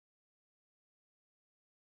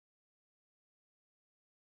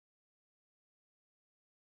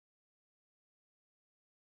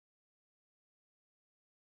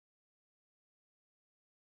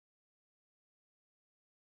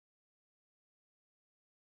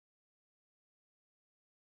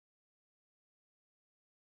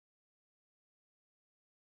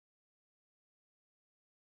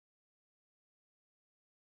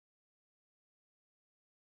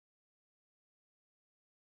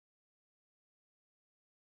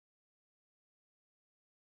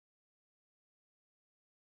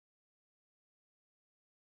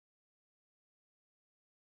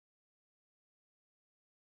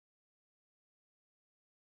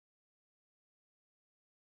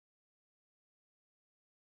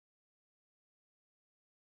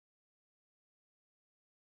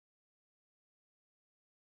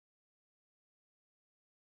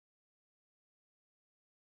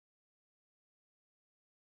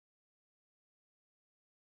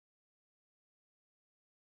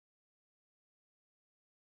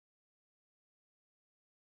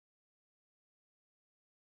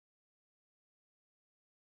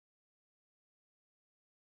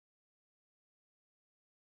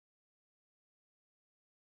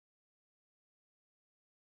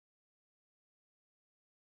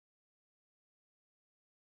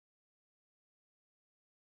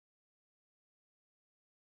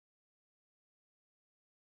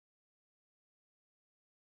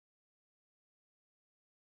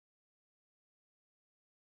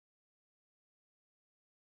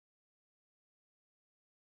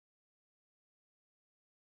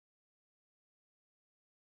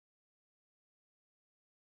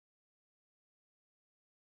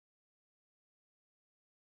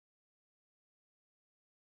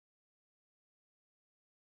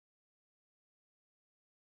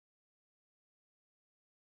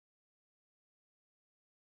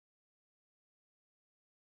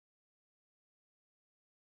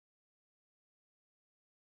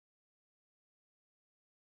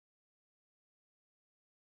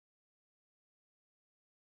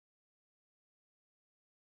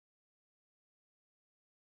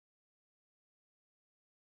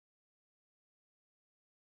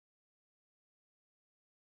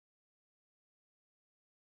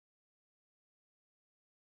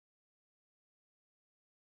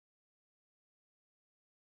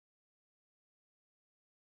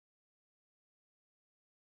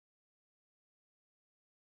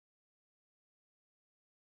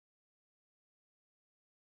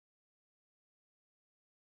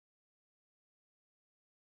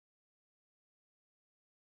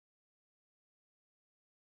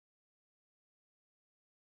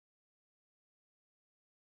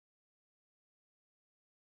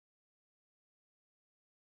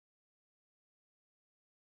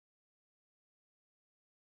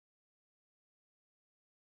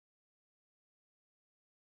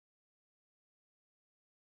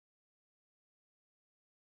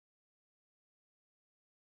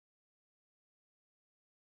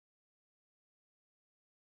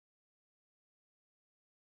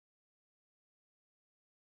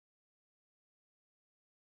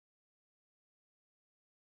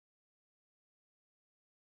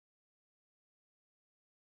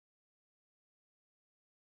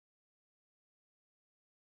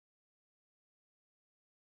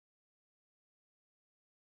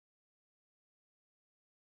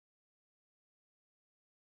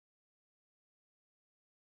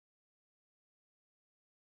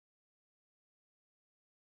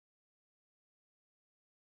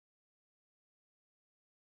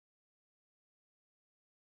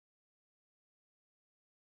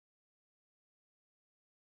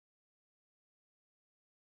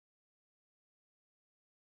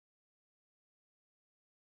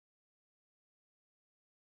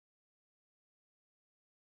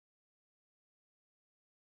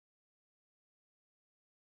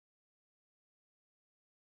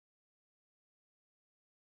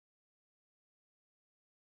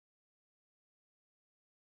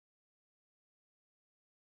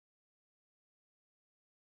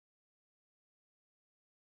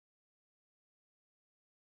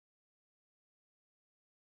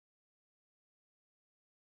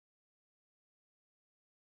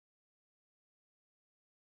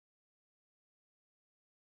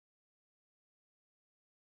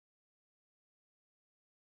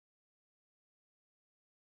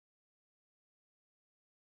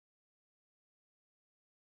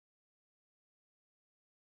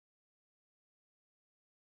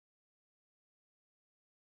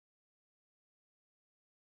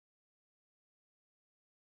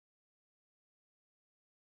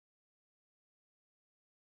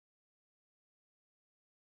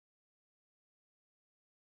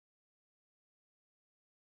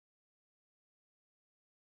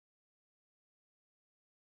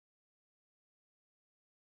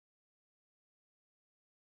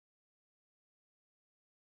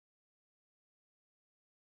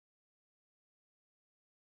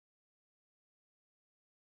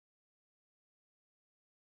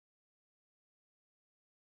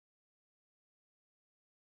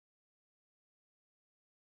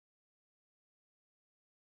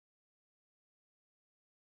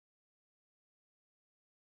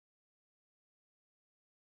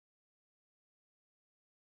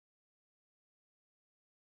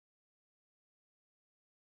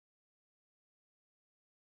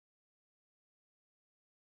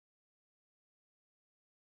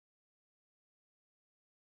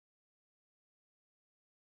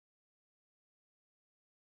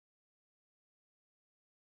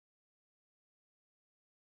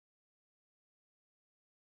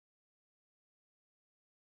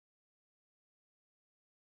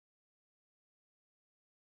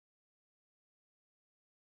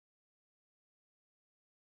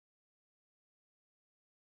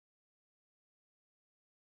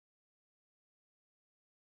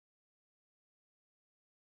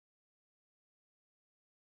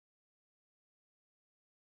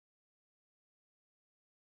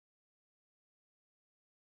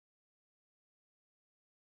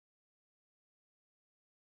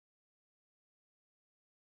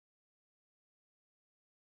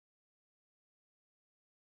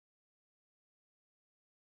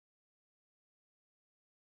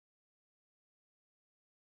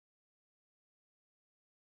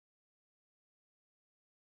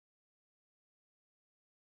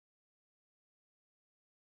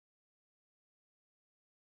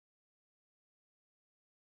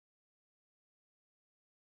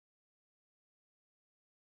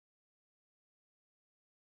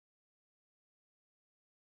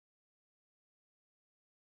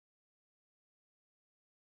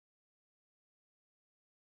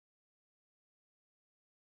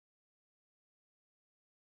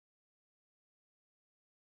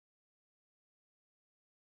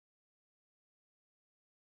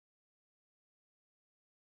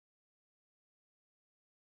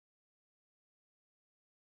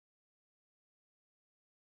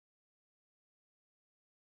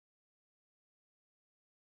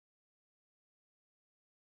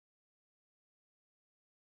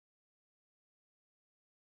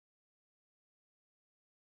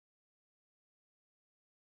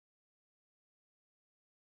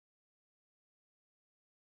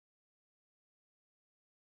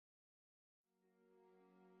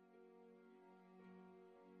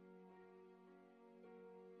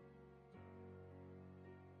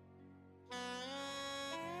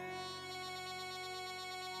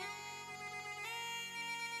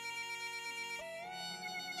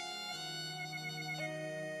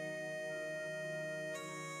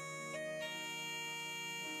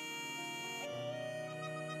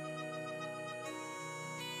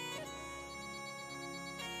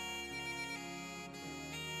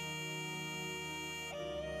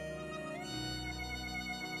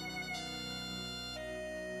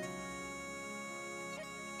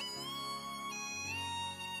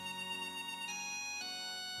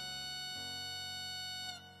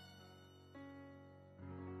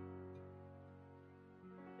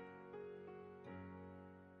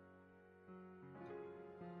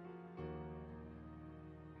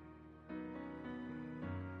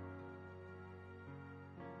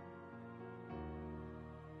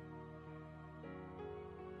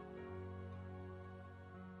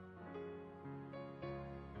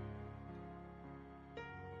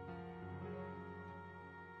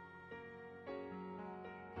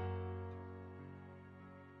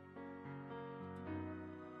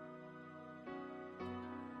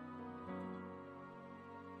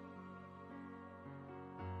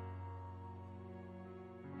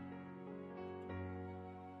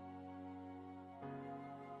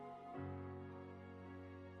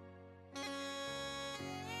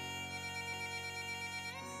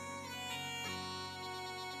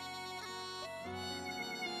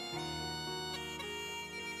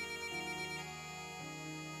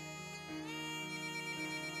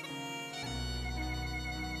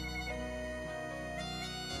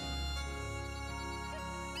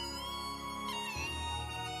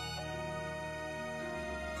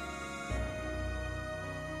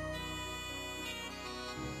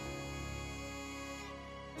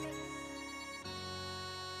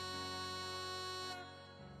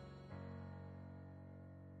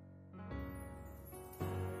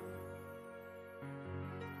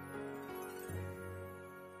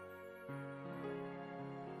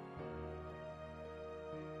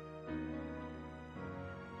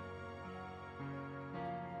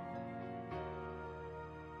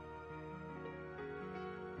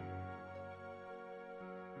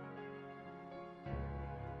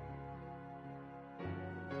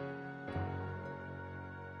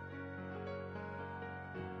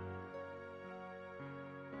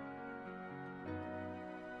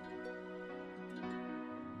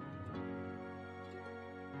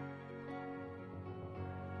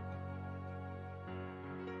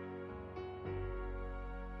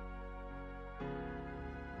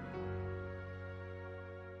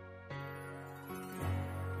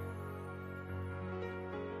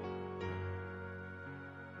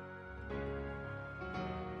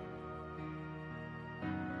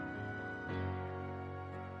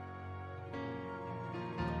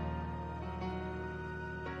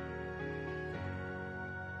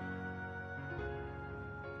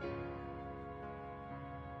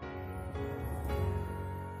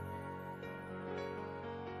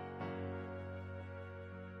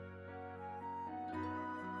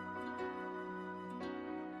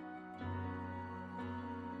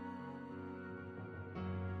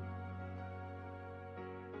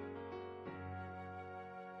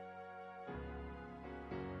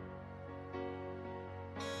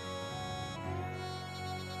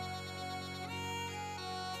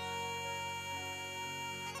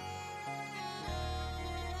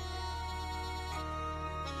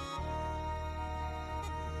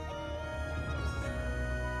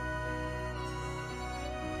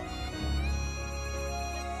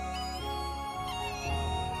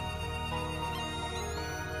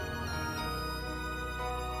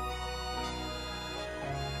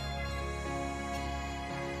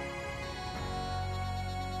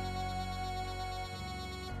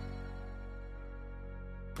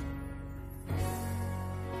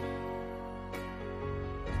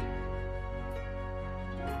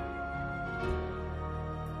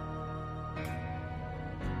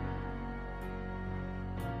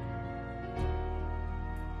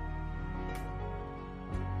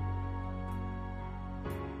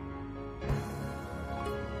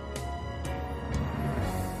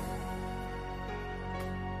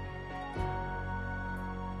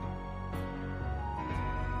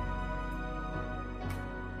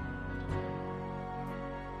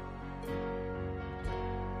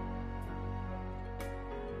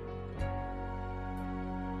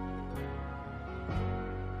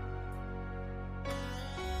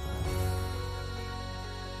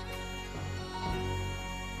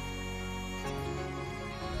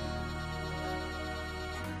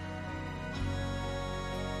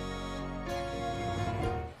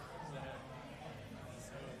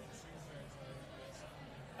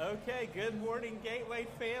Okay, good morning, Gateway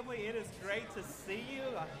family. It is great to see you.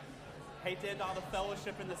 I hate to end all the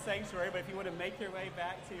fellowship in the sanctuary, but if you want to make your way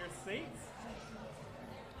back to your seats.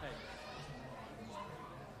 Hey.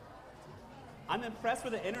 I'm impressed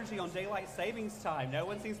with the energy on daylight savings time. No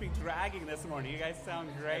one seems to be dragging this morning. You guys sound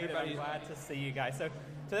great, and I'm glad to see you guys. So to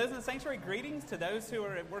those in the sanctuary, greetings. To those who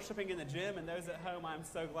are worshiping in the gym and those at home, I'm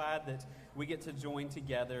so glad that we get to join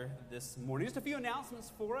together this morning. Just a few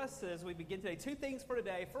announcements for us as we begin today. Two things for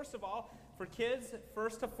today. First of all, for kids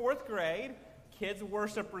 1st to 4th grade, kids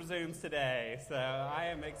worship resumes today. So I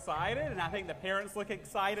am excited, and I think the parents look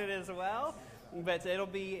excited as well. But it'll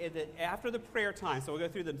be after the prayer time. So we'll go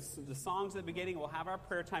through the songs at the beginning. We'll have our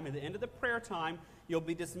prayer time. At the end of the prayer time, you'll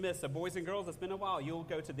be dismissed. So boys and girls, it's been a while. You'll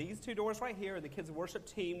go to these two doors right here, and the kids' worship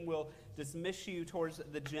team will dismiss you towards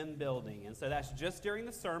the gym building. And so that's just during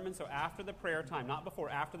the sermon. So after the prayer time, not before,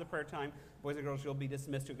 after the prayer time, boys and girls, you'll be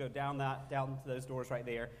dismissed. You'll go down to those doors right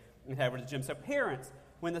there and head over to the gym. So parents,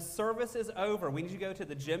 when the service is over, we need you to go to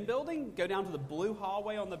the gym building, go down to the blue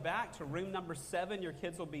hallway on the back to room number 7. Your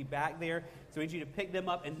kids will be back there. So we need you to pick them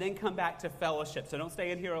up and then come back to fellowship. So don't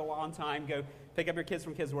stay in here a long time. Go pick up your kids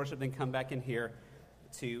from kids worship, then come back in here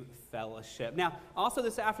to fellowship. Now, also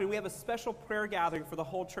this afternoon, we have a special prayer gathering for the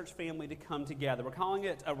whole church family to come together. We're calling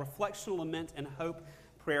it a Reflection, Lament, and Hope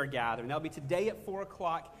prayer gathering. That'll be today at 4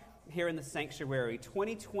 o'clock. Here in the sanctuary.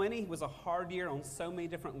 2020 was a hard year on so many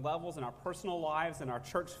different levels in our personal lives, in our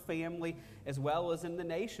church family, as well as in the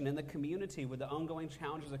nation, in the community, with the ongoing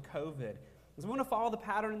challenges of COVID. So we want to follow the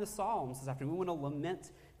pattern in the Psalms this afternoon. We want to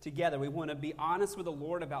lament together. We want to be honest with the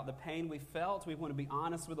Lord about the pain we felt. We want to be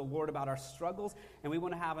honest with the Lord about our struggles. And we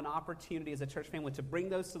want to have an opportunity as a church family to bring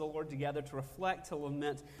those to the Lord together, to reflect, to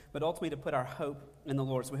lament, but ultimately to put our hope in the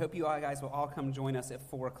Lord. So we hope you guys will all come join us at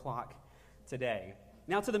 4 o'clock today.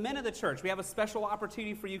 Now, to the men of the church, we have a special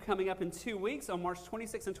opportunity for you coming up in 2 weeks. On March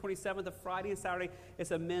 26th and 27th, of Friday and Saturday, it's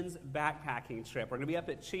a men's backpacking trip. We're going to be up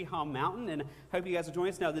at Cheehaw Mountain, and hope you guys will join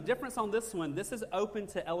us. Now, the difference on this one, this is open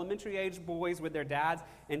to elementary-age boys with their dads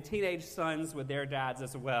and teenage sons with their dads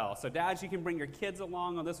as well. So, dads, you can bring your kids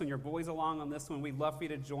along on this one, your boys along on this one. We'd love for you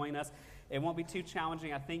to join us. It won't be too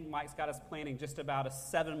challenging. I think Mike's got us planning just about a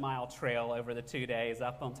 7-mile trail over the 2 days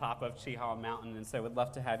up on top of Cheehaw Mountain, and so we'd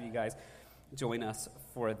love to have you guys join us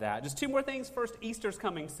for that. Just 2 more things. First, Easter's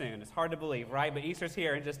coming soon. It's hard to believe, right? But Easter's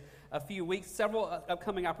here in just a few weeks. Several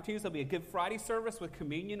upcoming opportunities. There'll be a Good Friday service with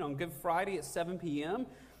communion on Good Friday at 7 p.m.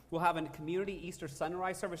 We'll have a community Easter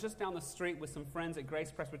sunrise service just down the street with some friends at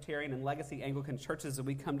Grace Presbyterian and Legacy Anglican churches as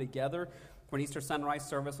we come together for an Easter sunrise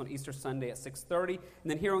service on Easter Sunday at 6:30.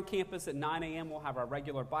 And then here on campus at 9 a.m., we'll have our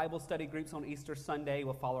regular Bible study groups on Easter Sunday.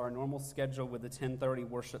 We'll follow our normal schedule with the 10:30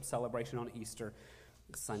 worship celebration on Easter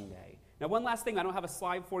Sunday. Now, one last thing, I don't have a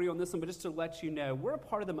slide for you on this one, but just to let you know, we're a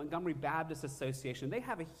part of the Montgomery Baptist Association. They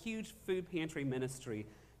have a huge food pantry ministry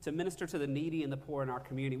to minister to the needy and the poor in our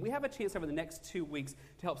community. We have a chance over the next 2 weeks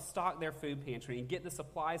to help stock their food pantry and get the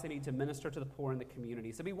supplies they need to minister to the poor in the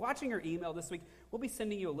community. So be watching your email this week. We'll be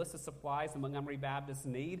sending you a list of supplies the Montgomery Baptists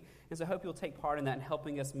need, and so I hope you'll take part in that and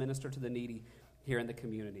helping us minister to the needy here in the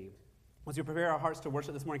community. As we prepare our hearts to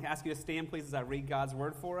worship this morning, I ask you to stand, please, as I read God's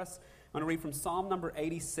word for us. I'm going to read from Psalm number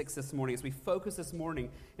 86 this morning as we focus this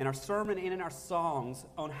morning in our sermon and in our songs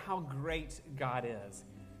on how great God is.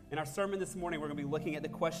 In our sermon this morning, we're going to be looking at the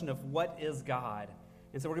question of what is God?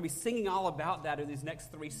 And so we're going to be singing all about that in these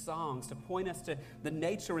next 3 songs to point us to the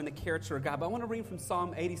nature and the character of God. But I want to read from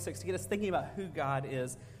Psalm 86 to get us thinking about who God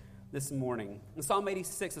is this morning. In Psalm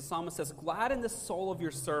 86, the psalmist says, "Gladden the soul of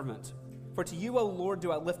your servant, for to you, O Lord,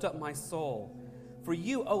 do I lift up my soul. For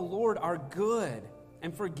you, O Lord, are good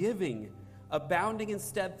and forgiving, abounding in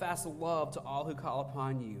steadfast love to all who call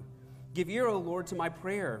upon you. Give ear, O Lord, to my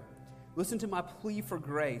prayer. Listen to my plea for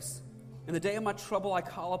grace. In the day of my trouble I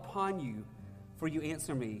call upon you, for you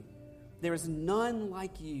answer me. There is none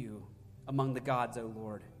like you among the gods, O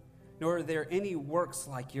Lord, nor are there any works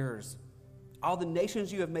like yours. All the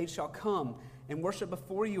nations you have made shall come and worship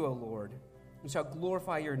before you, O Lord, and shall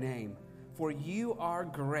glorify your name. For you are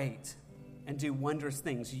great and do wondrous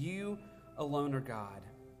things. You alone are God.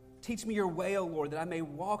 Teach me your way, O Lord, that I may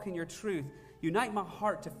walk in your truth. Unite my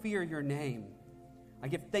heart to fear your name. I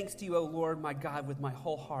give thanks to you, O Lord, my God, with my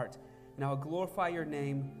whole heart, and I will glorify your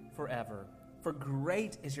name forever. For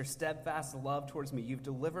great is your steadfast love towards me. You've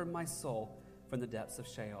delivered my soul from the depths of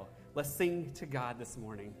Sheol." Let's sing to God this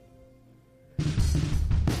morning.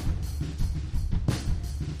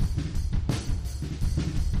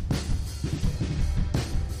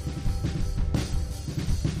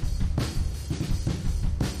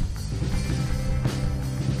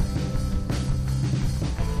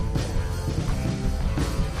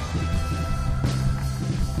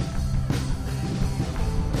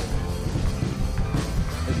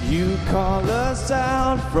 call us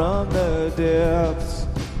out from the depths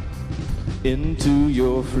into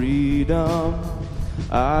your freedom.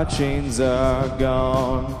 Our chains are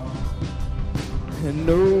gone, and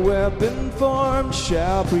no weapon formed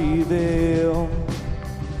shall prevail.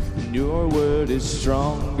 And your word is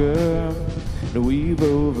stronger, and we've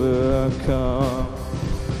overcome.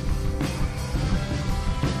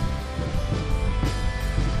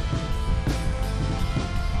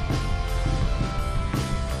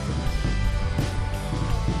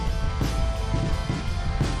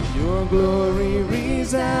 Your glory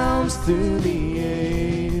resounds through the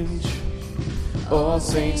age, all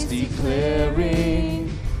saints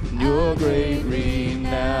declaring your great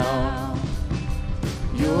renown.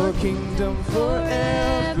 Your kingdom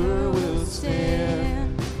forever will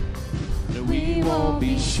stand, and we won't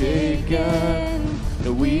be shaken,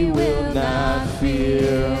 and we will not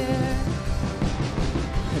fear.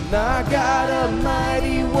 And our God, a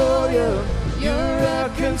mighty warrior, you're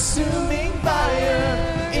a consuming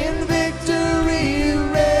fire. In victory you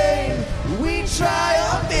reign, we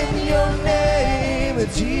triumph in your name.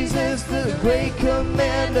 Jesus, the great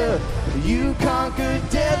commander, you conquered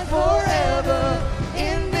death forever.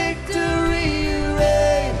 In victory you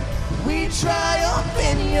reign, we triumph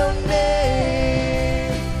in your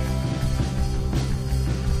name.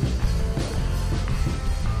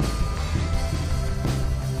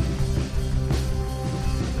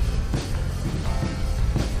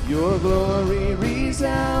 Your glory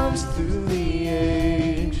resounds through the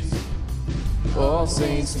ages, all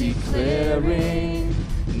saints declaring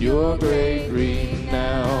your great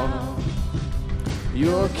renown.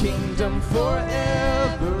 Your kingdom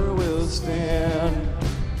forever will stand,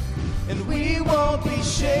 and we won't be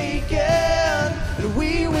shaken, and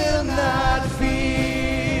we will not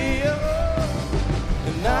fear.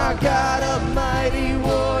 And our God, a mighty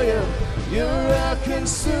warrior, you're a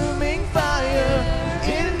consuming fire.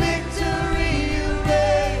 In victory you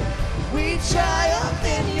reign, we triumph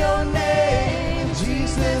in your name.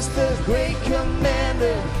 Jesus, the great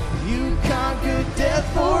commander, you conquered death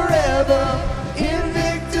forever. In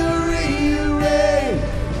victory you reign,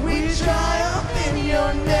 we triumph in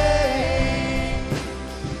your name.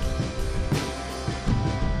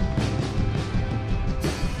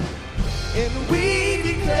 And we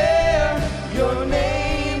declare your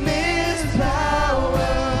name is power.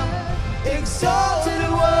 Exalted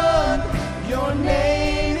one, your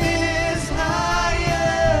name is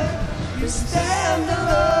higher. You stand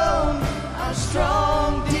alone, our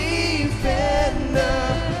strong defender.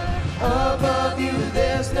 Above you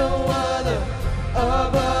there's no other,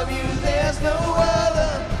 above you there's no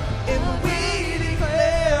other. And we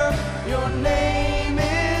declare your name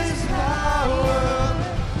is power.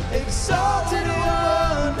 Exalted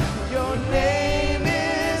one, your name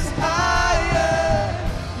is higher.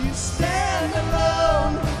 You stand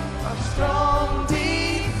alone, a strong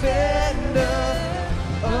defender.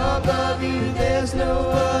 Above you there's no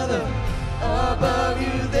other, above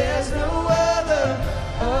you there's no other,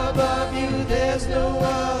 above you there's no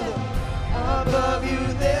other, above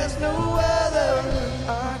you there's no other.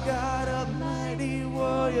 Our God, a mighty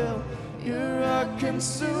warrior, you're a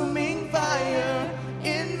consuming fire.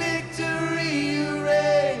 In victory you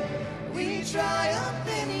reign, we triumph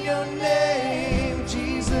in your name.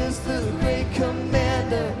 Jesus, the great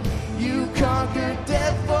commander, you conquered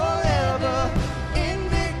death forever. In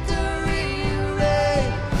victory you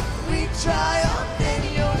reign, we triumph in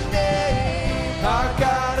your name. Our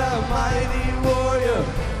God, a mighty warrior,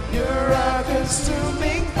 you're a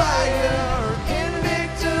consuming fire. In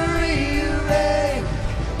victory you reign,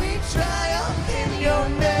 we triumph in your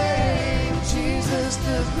name. Jesus,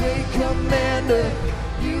 the great commander,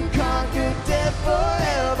 you conquered death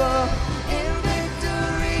forever. In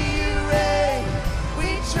victory you reign, we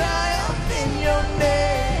triumph in your name.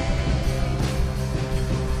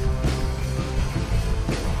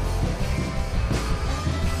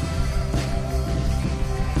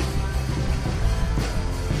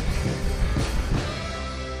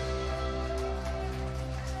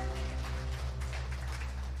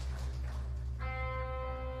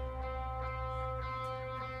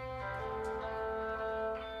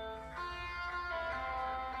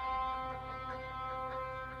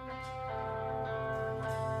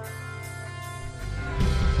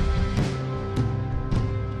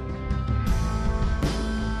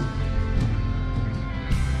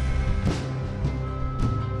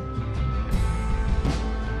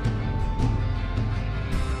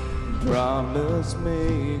 Promise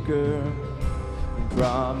maker,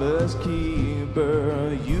 promise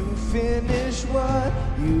keeper, you finish what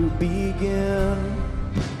you begin.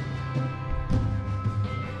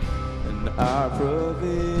 And our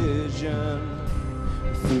provision.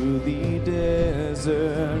 Through the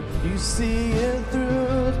desert, you see it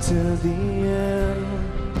through till the end.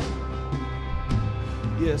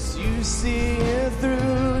 Yes, you see it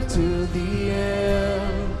through to the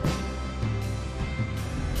end.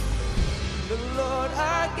 The Lord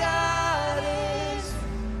our God is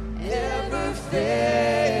ever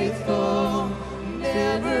faithful,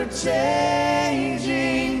 never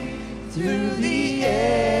changing through the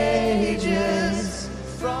ages.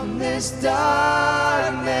 From this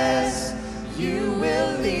darkness you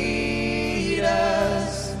will lead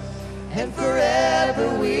us, and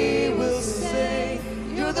forever we will say,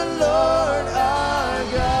 you're the Lord our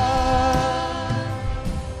God.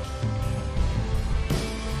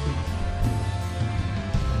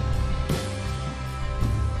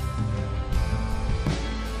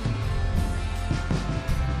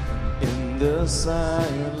 In the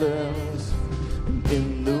silence,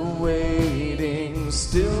 in the waiting,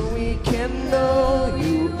 still we can know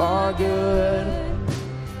you are good.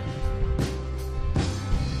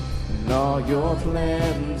 And all your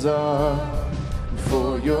plans are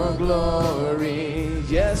for your glory.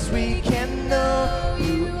 Yes, we can know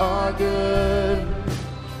you are good.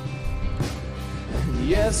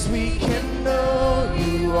 Yes, we can know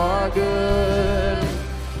you are good.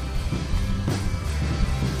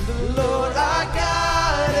 The Lord our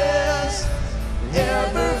God is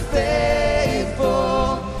ever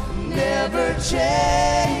faithful, never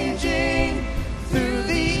changing through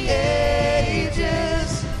the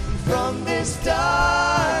ages. From this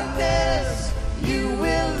darkness you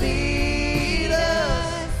will lead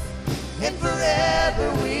us, and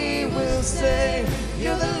forever we will say,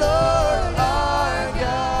 you're the Lord our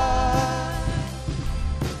God.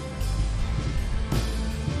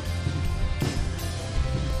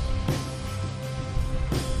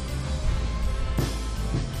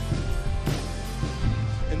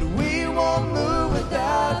 And we won't move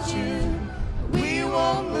without you. We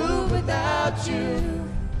won't move without you.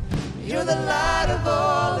 You're the light of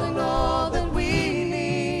all and all that we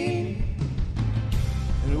need.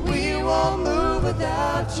 And we won't move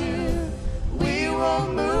without you. We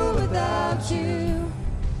won't move without you.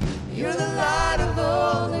 You're the light of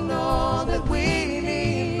all and all that we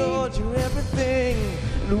need. Lord, you're everything.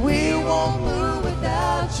 And we won't move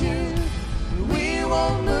without you. And we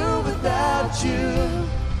won't move without you.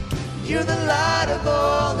 You're the light of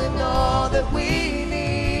all and all that we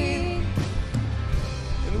need.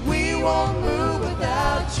 And we won't move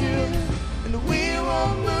without you. And we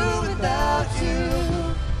won't move without you.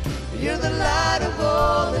 You're the light of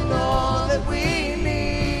all and all that we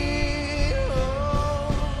need.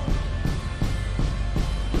 Oh.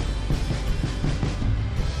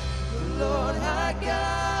 The Lord our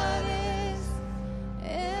God is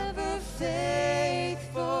ever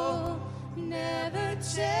faithful, never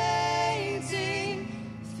changing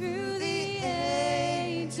through the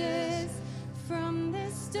ages. From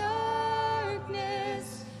this darkness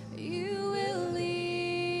you will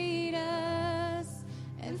lead us,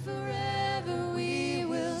 and forever we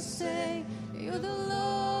will say, you're the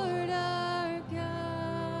Lord our God.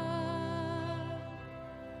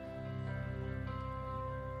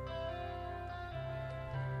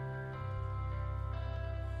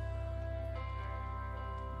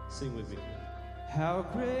 Sing with me. How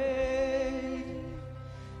great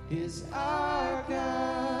is our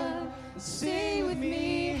God? Sing with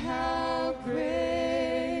me, how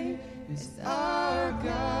great is our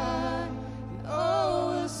God? And oh,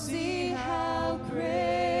 we'll see how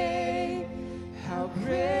great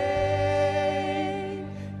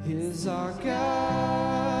is our God.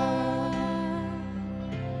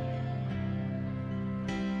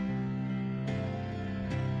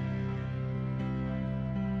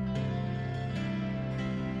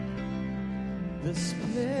 The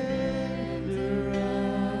splendor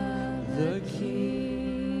of the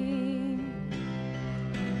King,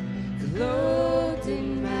 clothed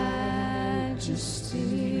in majesty,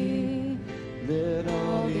 let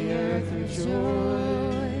all the earth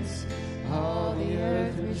rejoice, all the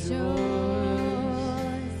earth rejoice.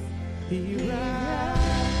 He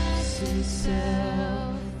wraps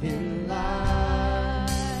himself in light,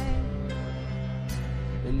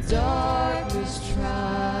 and darkness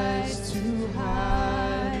tries to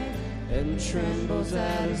hide, and trembles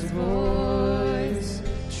at his voice,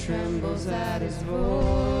 trembles at his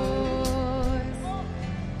voice.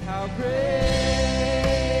 How great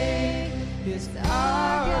is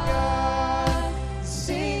our God?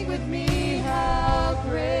 Sing with me, how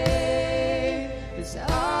great is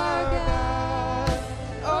our God?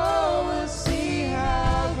 Oh, we'll see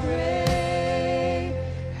how great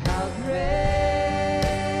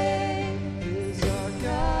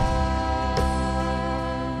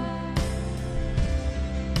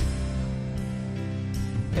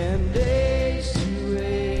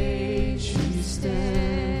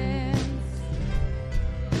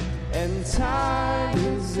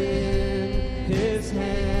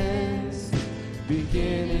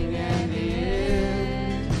beginning and the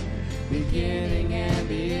end, beginning and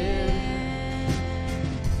the end.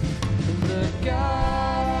 The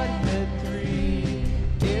Godhead three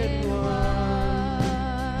in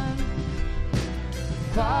one.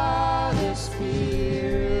 Father,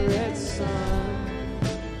 Spirit, Son,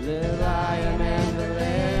 the Lion and the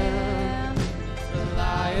Lamb, the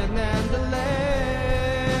Lion and the Lamb.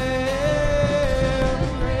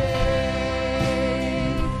 Great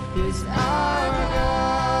is our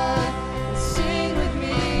God. Sing with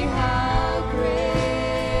me, how great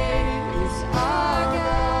is our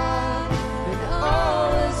God. And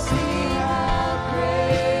all will see how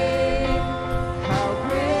great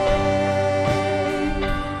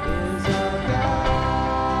is our God.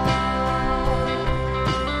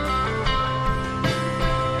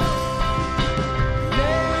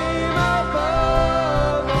 Name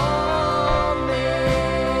above all names,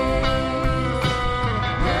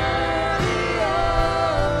 worthy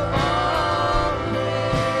of all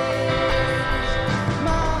praise.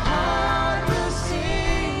 My heart will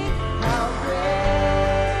sing how great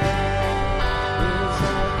is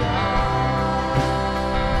our God.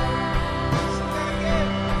 Sing that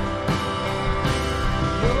again.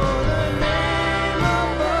 You're the name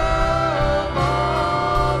above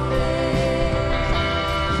all names,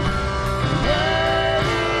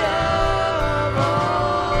 worthy of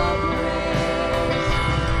all praise.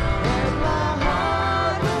 And my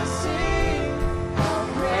heart will sing how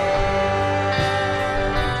great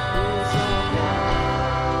is our God.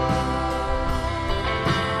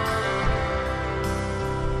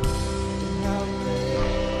 How great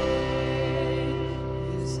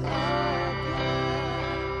is our God.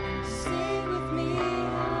 Sing with me,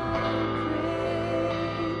 how great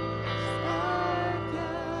is our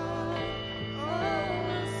God. Oh,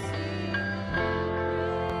 sing how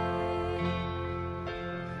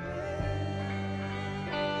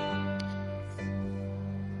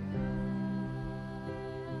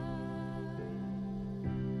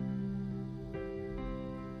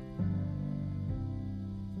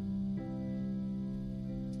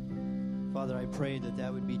Father, I pray that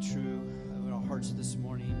that would be true in our hearts this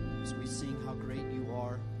morning as we sing how great you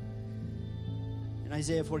are. In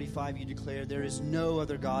Isaiah 45, you declare, there is no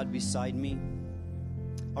other God beside me,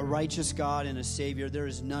 a righteous God and a Savior. There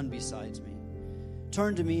is none besides me.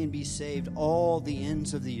 Turn to me and be saved, all the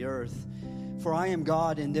ends of the earth. For I am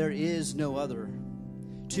God and there is no other.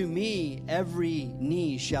 To me every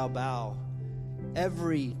knee shall bow,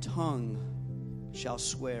 every tongue shall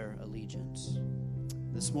swear allegiance.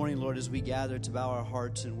 This morning, Lord, as we gather to bow our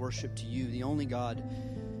hearts and worship to you, the only God,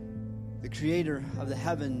 the creator of the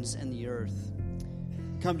heavens and the earth,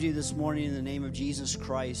 come to you this morning in the name of Jesus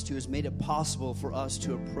Christ, who has made it possible for us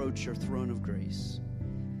to approach your throne of grace.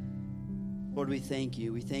 Lord, we thank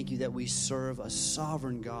you. We thank you that we serve a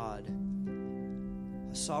sovereign God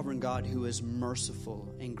who is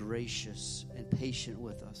merciful and gracious and patient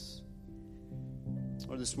with us.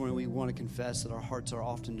 Lord, this morning we want to confess that our hearts are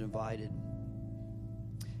often divided.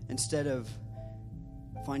 Instead of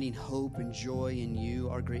finding hope and joy in you,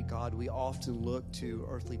 our great God, we often look to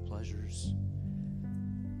earthly pleasures.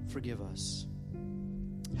 Forgive us.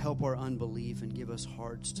 Help our unbelief and give us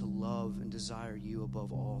hearts to love and desire you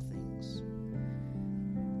above all things.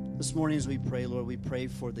 This morning as we pray, Lord, we pray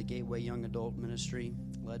for the Gateway Young Adult Ministry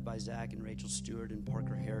led by Zach and Rachel Stewart and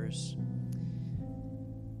Parker Harris.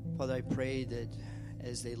 Father, I pray that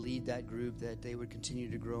as they lead that group, that they would continue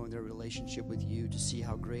to grow in their relationship with you, to see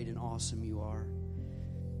how great and awesome you are.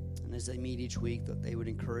 And as they meet each week, that they would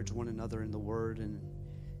encourage one another in the word and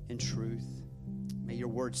in truth. May your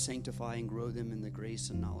word sanctify and grow them in the grace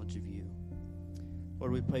and knowledge of you.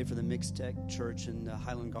 Lord, we pray for the Mixed Tech Church in the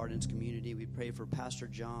Highland Gardens community. We pray for Pastor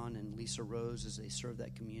John and Lisa Rose as they serve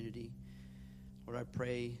that community. Lord, I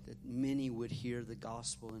pray that many would hear the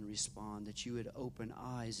gospel and respond, that you would open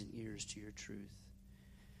eyes and ears to your truth.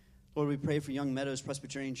 Lord, we pray for Young Meadows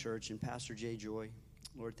Presbyterian Church and Pastor Jay Joy.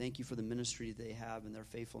 Lord, thank you for the ministry they have and their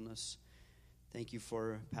faithfulness. Thank you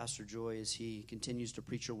for Pastor Joy as he continues to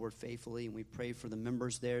preach your word faithfully. And we pray for the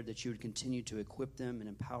members there that you would continue to equip them and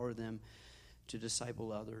empower them to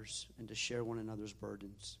disciple others and to share one another's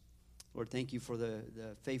burdens. Lord, thank you for the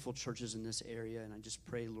faithful churches in this area. And I just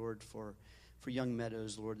pray, Lord, for Young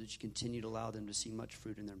Meadows, Lord, that you continue to allow them to see much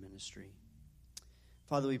fruit in their ministry.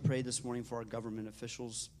 Father, we pray this morning for our government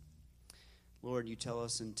officials. Lord, you tell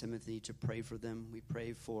us in Timothy to pray for them. We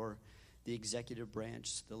pray for the executive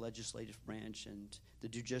branch, the legislative branch, and the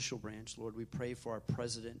judicial branch. Lord, we pray for our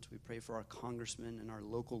president. We pray for our congressmen and our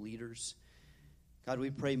local leaders. God,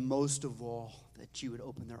 we pray most of all that you would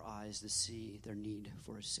open their eyes to see their need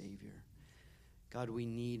for a Savior. God, we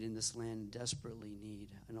need in this land, desperately need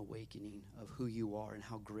an awakening of who you are and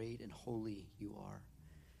how great and holy you are.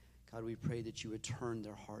 God, we pray that you would turn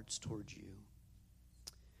their hearts towards you.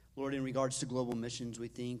 Lord, in regards to global missions, we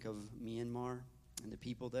think of Myanmar and the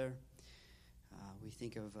people there. We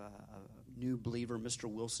think of a new believer, Mr.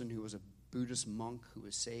 Wilson, who was a Buddhist monk who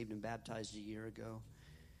was saved and baptized a year ago.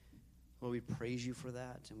 Lord, we praise you for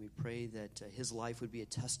that, and we pray that his life would be a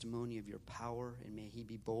testimony of your power, and may he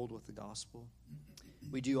be bold with the gospel.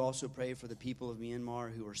 We do also pray for the people of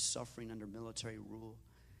Myanmar who are suffering under military rule,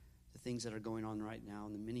 the things that are going on right now,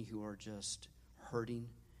 and the many who are just hurting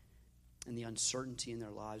and the uncertainty in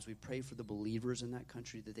their lives. We pray for the believers in that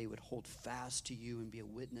country that they would hold fast to you and be a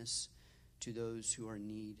witness to those who are in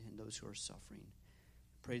need and those who are suffering.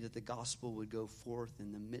 Pray that the gospel would go forth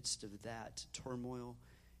in the midst of that turmoil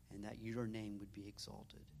and that your name would be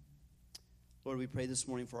exalted. Lord, we pray this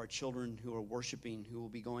morning for our children who are worshiping, who will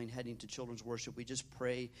be heading to children's worship. We just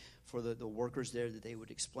pray for the workers there that they would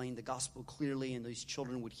explain the gospel clearly and these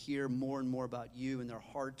children would hear more and more about you and their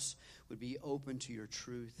hearts would be open to your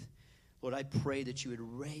truth. Lord, I pray that you would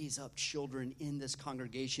raise up children in this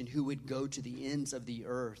congregation who would go to the ends of the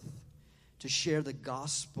earth to share the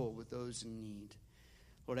gospel with those in need.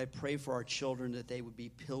 Lord, I pray for our children that they would be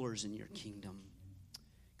pillars in your kingdom.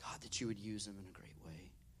 God, that you would use them in a great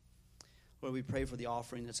way. Lord, we pray for the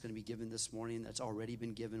offering that's going to be given this morning, that's already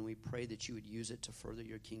been given. We pray that you would use it to further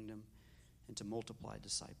your kingdom and to multiply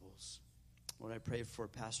disciples. Lord, I pray for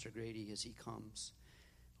Pastor Grady as he comes.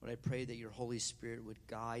 Lord, I pray that your Holy Spirit would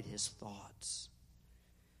guide his thoughts,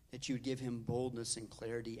 that you would give him boldness and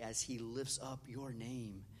clarity as he lifts up your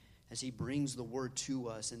name, as he brings the word to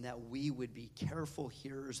us, and that we would be careful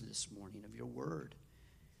hearers this morning of your word.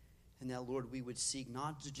 And that, Lord, we would seek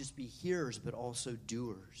not to just be hearers, but also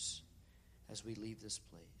doers as we leave this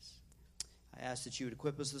place. I ask that you would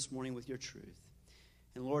equip us this morning with your truth.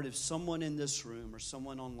 And Lord, if someone in this room or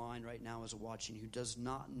someone online right now is watching who does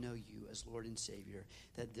not know you as Lord and Savior,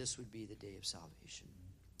 that this would be the day of salvation.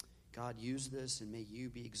 God, use this and may you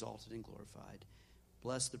be exalted and glorified.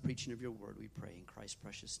 Bless the preaching of your word, we pray in Christ's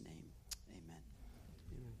precious name. Amen.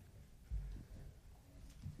 Amen.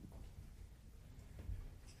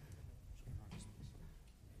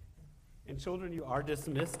 And children, you are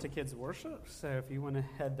dismissed to kids' worship, so if you want to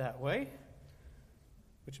head that way,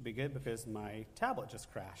 which would be good because my tablet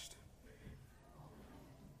just crashed.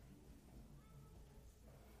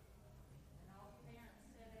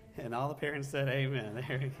 And all the parents said amen.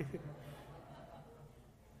 There we go.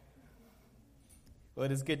 Well,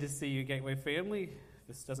 it is good to see you, Gateway family. If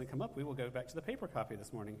this doesn't come up, we will go back to the paper copy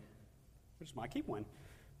this morning. I just might keep one.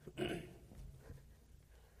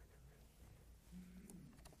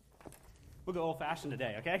 We'll go old-fashioned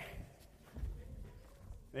today, okay?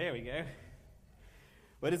 There we go.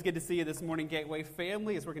 Well, it is good to see you this morning, Gateway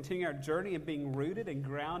family, as we're continuing our journey of being rooted and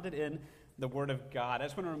grounded in the Word of God. I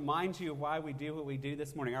just want to remind you of why we do what we do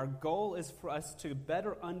this morning. Our goal is for us to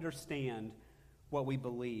better understand what we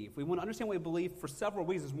believe. We want to understand what we believe for several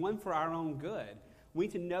reasons. One, for our own good. We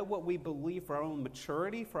need to know what we believe for our own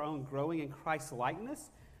maturity, for our own growing in Christ's likeness.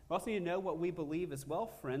 We also need to know what we believe as well,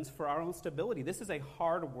 friends, for our own stability. This is a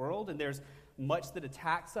hard world, and there's much that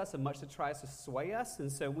attacks us and much that tries to sway us,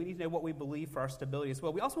 and so we need to know what we believe for our stability as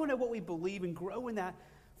well. We also want to know what we believe and grow in that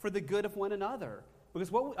for the good of one another.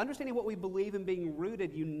 Because understanding what we believe and being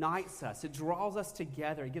rooted unites us. It draws us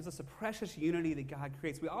together. It gives us a precious unity that God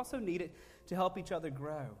creates. We also need it to help each other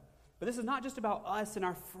grow. But this is not just about us and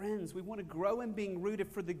our friends. We want to grow in being rooted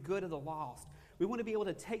for the good of the lost. We want to be able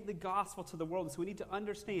to take the gospel to the world, and so we need to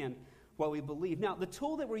understand what we believe. Now, the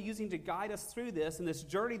tool that we're using to guide us through this and this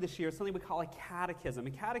journey this year is something we call a catechism.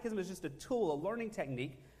 A catechism is just a tool, a learning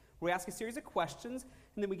technique. We ask a series of questions,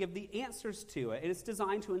 and then we give the answers to it, and it's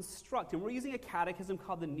designed to instruct. And we're using a catechism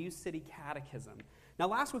called the New City Catechism. Now,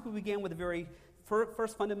 last week we began with the very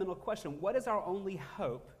first fundamental question. What is our only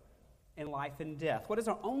hope in life and death? What is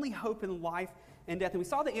our only hope in life and death? And we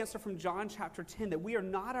saw the answer from John chapter 10, that we are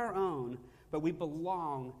not our own, but we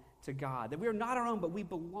belong to God. That we are not our own, but we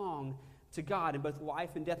belong to God in both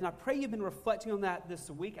life and death. And I pray you've been reflecting on that this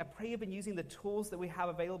week. I pray you've been using the tools that we have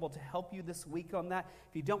available to help you this week on that.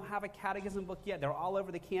 If you don't have a catechism book yet, they're all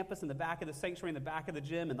over the campus, in the back of the sanctuary, in the back of the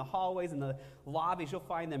gym, in the hallways, in the lobbies. You'll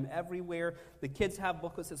find them everywhere. The kids have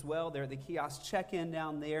booklets as well. They're at the kiosk check-in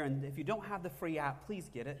down there. And if you don't have the free app, please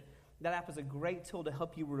get it. That app is a great tool to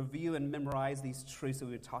help you review and memorize these truths that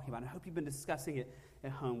we were talking about. And I hope you've been discussing it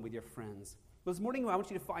at home with your friends. Well, this morning, I want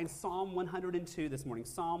you to find Psalm 102 this morning.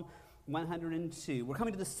 Psalm 102. We're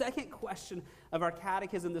coming to the second question of our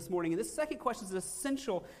catechism this morning. And this second question is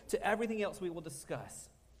essential to everything else we will discuss.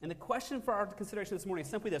 And the question for our consideration this morning is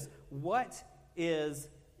simply this: what is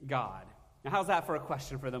God? Now, how's that for a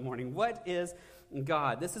question for the morning? What is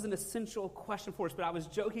God? This is an essential question for us, but I was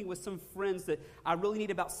joking with some friends that I really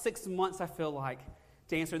need about 6 months, I feel like,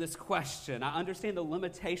 to answer this question. I understand the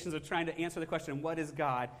limitations of trying to answer the question, what is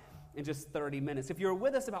God, in just 30 minutes. If you were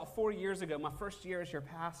with us about 4 years ago, my first year as your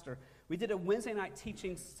pastor, we did a Wednesday night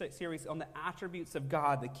teaching series on the attributes of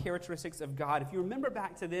God, the characteristics of God. If you remember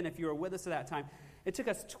back to then, if you were with us at that time, it took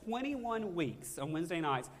us 21 weeks on Wednesday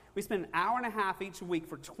nights. We spent an hour and a half each week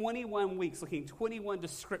for 21 weeks looking at 21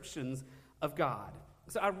 descriptions of God.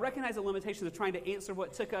 So I recognize the limitations of trying to answer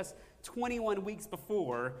what took us 21 weeks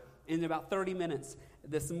before in about 30 minutes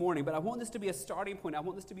this morning. But I want this to be a starting point. I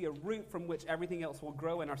want this to be a root from which everything else will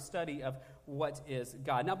grow in our study of what is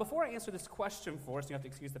God. Now, before I answer this question for us, you have to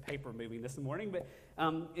excuse the paper moving this morning, but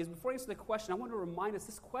before I answer the question, I want to remind us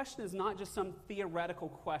this question is not just some theoretical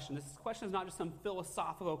question. This question is not just some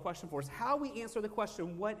philosophical question for us. How we answer the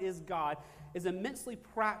question, what is God, is immensely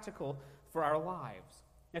practical for our lives.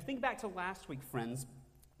 Now, think back to last week, friends.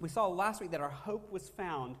 We saw last week that our hope was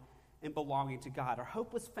found in belonging to God. Our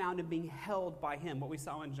hope was found in being held by Him, what we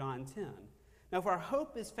saw in John 10. Now, if our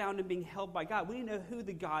hope is found in being held by God, we need to know who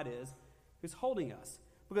the God is who's holding us.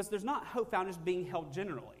 Because there's not hope found just being held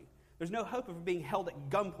generally. There's no hope if you're being held at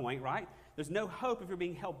gunpoint, right? There's no hope if you're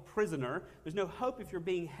being held prisoner. There's no hope if you're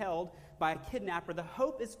being held by a kidnapper. The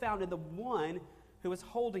hope is found in the one who is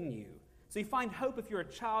holding you. So you find hope if you're a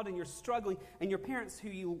child and you're struggling and your parents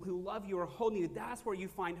who love you are holding you. That's where you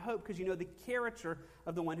find hope because you know the character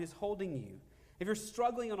of the one who's holding you. If you're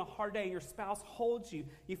struggling on a hard day and your spouse holds you,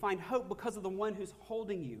 you find hope because of the one who's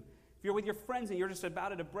holding you. If you're with your friends and you're just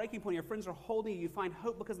about at a breaking point, your friends are holding you, you find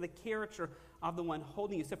hope because of the character of the one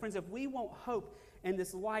holding you. So friends, if we want hope in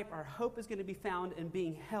this life, our hope is going to be found in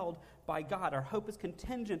being held by God. Our hope is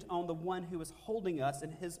contingent on the one who is holding us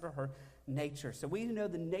in his or her nature. So we know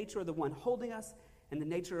the nature of the one holding us and the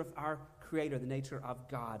nature of our Creator, the nature of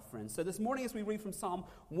God, friends. So this morning as we read from Psalm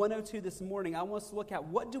 102 this morning, I want us to look at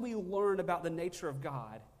what do we learn about the nature of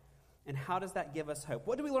God and how does that give us hope?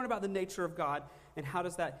 What do we learn about the nature of God and how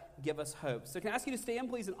does that give us hope? So can I ask you to stand,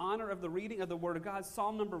 please, in honor of the reading of the Word of God,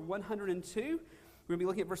 Psalm number 102. We're going to be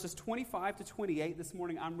looking at verses 25 to 28. This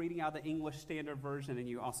morning I'm reading out the English Standard Version, and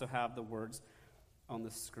you also have the words on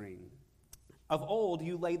the screen. Of old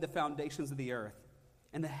you laid the foundations of the earth,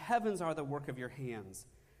 and the heavens are the work of your hands.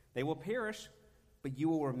 They will perish, but you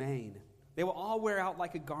will remain. They will all wear out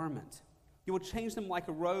like a garment. You will change them like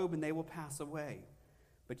a robe, and they will pass away.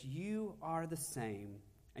 But you are the same,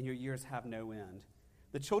 and your years have no end.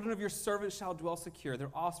 The children of your servants shall dwell secure.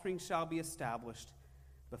 Their offspring shall be established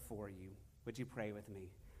before you. Would you pray with me?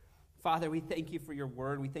 Father, we thank you for your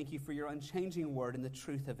word. We thank you for your unchanging word and the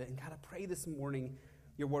truth of it. And God, I pray this morning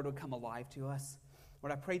your word would come alive to us.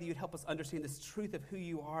 Lord, I pray that you'd help us understand this truth of who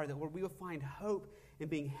you are, that, Lord, we will find hope in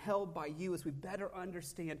being held by you as we better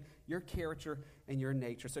understand your character and your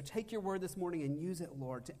nature. So take your word this morning and use it,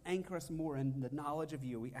 Lord, to anchor us more in the knowledge of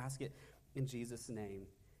you. We ask it in Jesus' name.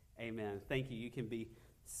 Amen. Thank you. You can be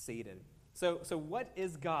seated. So what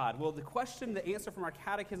is God? Well, the answer from our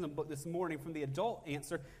catechism book this morning, from the adult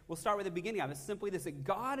answer, we'll start with the beginning of it. It's simply this, that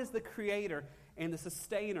God is the creator and the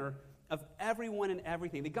sustainer of everyone and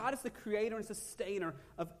everything. That God is the creator and sustainer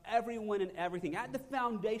of everyone and everything. At the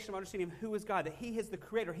foundation of understanding of who is God, that he is the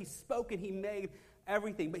creator. He spoke and he made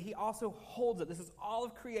everything, but he also holds it. This is all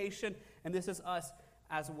of creation, and this is us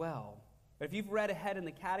as well. But if you've read ahead in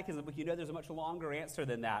the catechism book, you know there's a much longer answer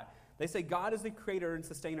than that. They say God is the creator and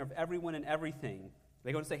sustainer of everyone and everything.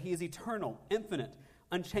 They go on to say he is eternal, infinite,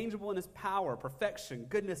 unchangeable in his power, perfection,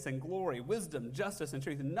 goodness, and glory, wisdom, justice, and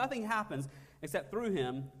truth. And nothing happens except through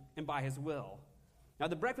him and by his will. Now, at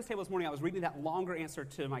the breakfast table this morning, I was reading that longer answer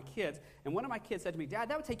to my kids, and one of my kids said to me, Dad,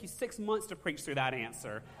 that would take you 6 months to preach through that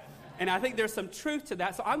answer. And I think there's some truth to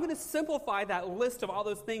that. So I'm going to simplify that list of all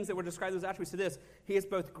those things that were described as attributes to this. He is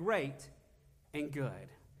both great and good.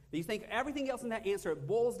 You think everything else in that answer, it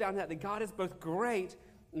boils down to that God is both great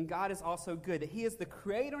and God is also good. That he is the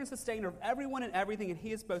creator and sustainer of everyone and everything, and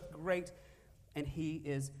he is both great and he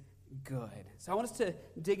is good. So I want us to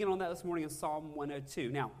dig in on that this morning in Psalm 102.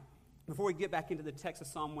 Now, before we get back into the text of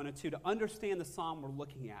Psalm 102, to understand the psalm we're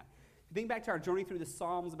looking at, think back to our journey through the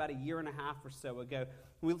Psalms about a year and a half or so ago.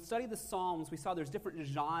 When we studied the Psalms, we saw there's different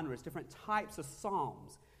genres, different types of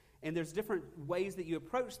Psalms. And there's different ways that you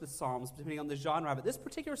approach the Psalms depending on the genre. But this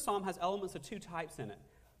particular psalm has elements of two types in it.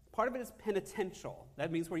 Part of it is penitential.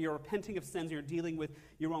 That means where you're repenting of sins and you're dealing with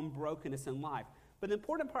your own brokenness in life. But the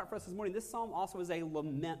important part for us this morning, this psalm also is a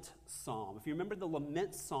lament psalm. If you remember the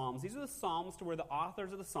lament psalms, these are the psalms to where the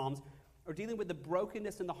authors of the psalms are dealing with the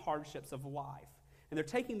brokenness and the hardships of life. and they're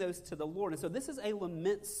taking those to the Lord. And so this is a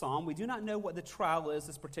lament psalm. We do not know what the trial is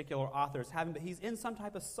this particular author is having, but he's in some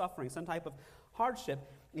type of suffering, some type of hardship,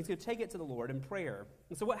 and he's going to take it to the Lord in prayer.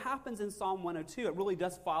 And so what happens in Psalm 102, it really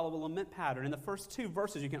does follow a lament pattern. In the first two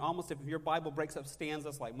verses, you can almost, if your Bible breaks up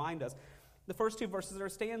stanzas like mine does, the first two verses are a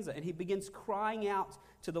stanza, and he begins crying out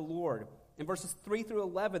to the Lord. In verses 3 through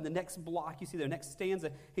 11, the next block, you see the next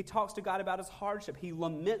stanza, he talks to God about his hardship. He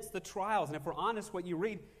laments the trials, and if we're honest, what you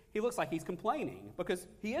read, he looks like he's complaining, because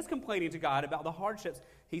he is complaining to God about the hardships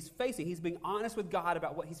he's facing. He's being honest with God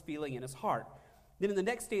about what he's feeling in his heart. Then in the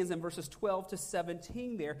next stanza, in verses 12 to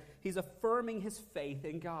 17 there, he's affirming his faith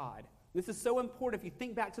in God. This is so important. If you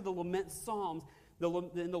think back to the lament psalms,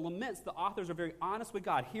 in the laments, the authors are very honest with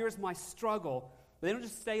God. Here's my struggle. But they don't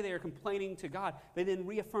just stay there complaining to God. They then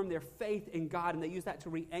reaffirm their faith in God, and they use that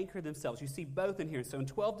to re-anchor themselves. You see both in here. So in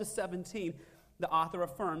 12 to 17, the author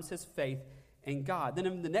affirms his faith in God. Then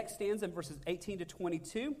in the next stanza, in verses 18 to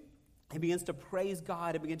 22, he begins to praise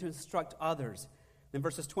God and begin to instruct others. Then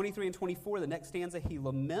verses 23 and 24, the next stanza, he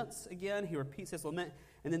laments again. He repeats his lament.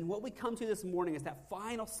 And then what we come to this morning is that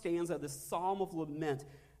final stanza, the Psalm of Lament.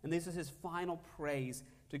 And this is his final praise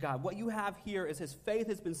to God. What you have here is his faith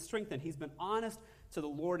has been strengthened. He's been honest to the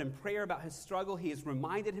Lord in prayer about his struggle. He has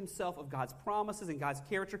reminded himself of God's promises and God's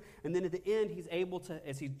character. And then at the end, he's able to,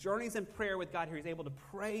 as he journeys in prayer with God here, he's able to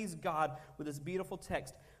praise God with this beautiful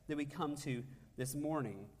text that we come to this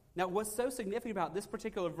morning. Now, what's so significant about this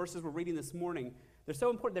particular verses we're reading this morning, they're so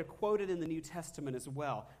important, they're quoted in the New Testament as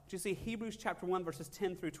well. But you see Hebrews chapter 1, verses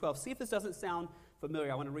 10 through 12. See if this doesn't sound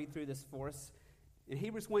familiar. I want to read through this for us. In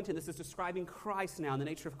Hebrews 1:10, this is describing Christ now, and the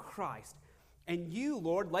nature of Christ. And you,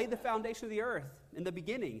 Lord, laid the foundation of the earth in the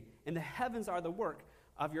beginning, and the heavens are the work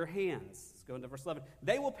of your hands. Let's go into verse 11.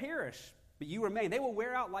 They will perish, but you remain. They will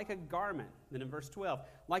wear out like a garment. Then in verse 12,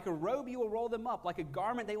 like a robe you will roll them up. Like a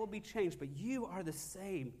garment they will be changed, but you are the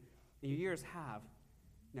same, and your years have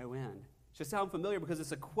no end. It should sound familiar because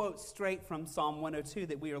it's a quote straight from Psalm 102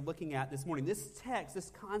 that we are looking at this morning. This text, this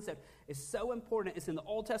concept is so important. It's in the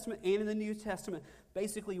Old Testament and in the New Testament,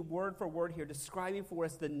 basically word for word here, describing for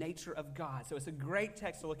us the nature of God. So it's a great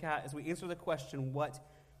text to look at as we answer the question, what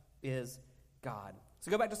is God? So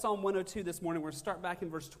go back to Psalm 102 this morning. We're going to start back in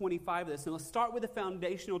verse 25 of this. And let's start with the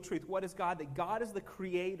foundational truth. What is God? That God is the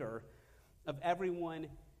creator of everyone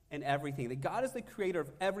and everything. That God is the creator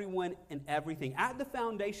of everyone and everything. At the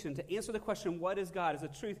foundation, to answer the question, what is God, is the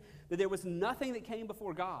truth that there was nothing that came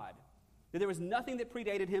before God. That there was nothing that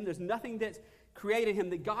predated him. There's nothing that created him.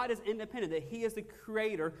 That God is independent. That he is the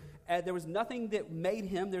creator. There was nothing that made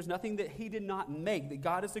him. There's nothing that he did not make. That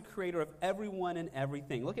God is the creator of everyone and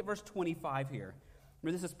everything. Look at verse 25 here.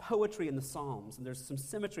 Remember, this is poetry in the Psalms. And there's some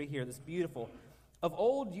symmetry here that's beautiful. Of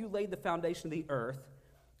old you laid the foundation of the earth,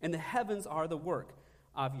 and the heavens are the work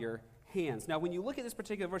of your hands. Now, when you look at this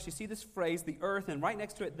particular verse, you see this phrase, the earth, and right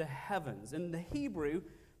next to it, the heavens. In the Hebrew,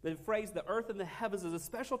 the phrase, the earth and the heavens, is a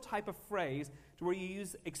special type of phrase to where you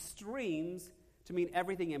use extremes to mean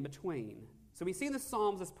everything in between. So we see in the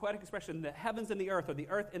Psalms this poetic expression, the heavens and the earth, or the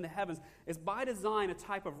earth and the heavens, is by design a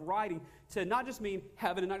type of writing to not just mean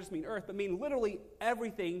heaven and not just mean earth, but mean literally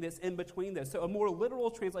everything that's in between those. So a more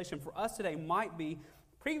literal translation for us today might be,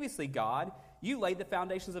 previously, God, you laid the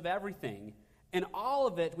foundations of everything. In all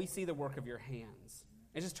of it, we see the work of your hands.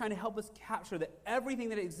 It's just trying to help us capture that everything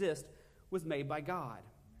that exists was made by God.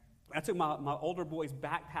 I took my older boys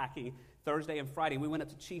backpacking Thursday and Friday. We went up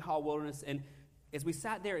to Cheehaw Wilderness, and as we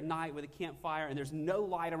sat there at night with a campfire, and there's no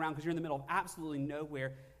light around because you're in the middle of absolutely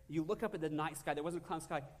nowhere, you look up at the night sky. There wasn't a cloud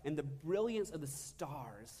sky, and the brilliance of the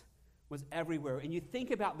stars was everywhere. And you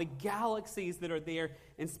think about the galaxies that are there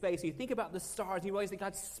in space, and you think about the stars, and you realize that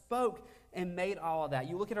God spoke and made all of that.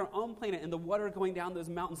 You look at our own planet and the water going down those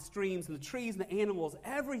mountain streams and the trees and the animals.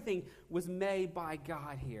 Everything was made by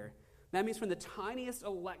God here. That means from the tiniest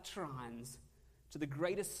electrons to the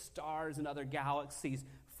greatest stars and other galaxies,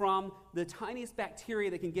 from the tiniest bacteria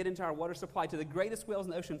that can get into our water supply to the greatest whales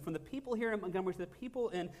in the ocean, from the people here in Montgomery to the people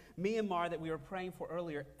in Myanmar that we were praying for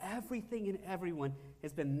earlier, everything and everyone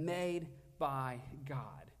has been made by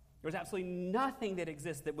God. There was absolutely nothing that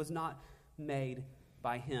exists that was not made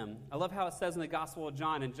by him. I love how it says in the Gospel of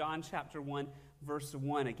John, in John chapter 1, verse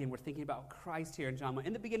 1. Again, we're thinking about Christ here in John 1.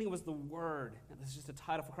 In the beginning was the Word. Now, this is just a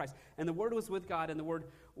title for Christ. And the Word was with God, and the Word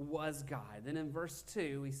was God. Then in verse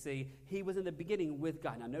 2, we see he was in the beginning with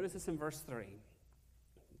God. Now, notice this in verse 3.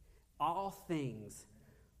 All things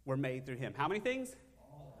were made through him. How many things?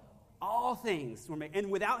 All things were made. And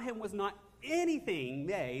without him was not anything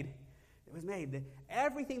made. It was made.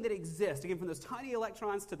 Everything that exists, again, from those tiny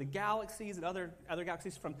electrons to the galaxies and other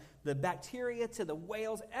galaxies, from the bacteria to the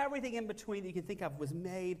whales, everything in between that you can think of was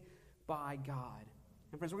made by God.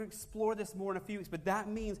 And friends, we're going to explore this more in a few weeks, but that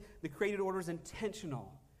means the created order is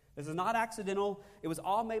intentional. This is not accidental. It was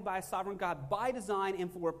all made by a sovereign God by design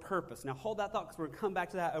and for a purpose. Now hold that thought because we're going to come back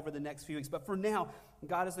to that over the next few weeks. But for now,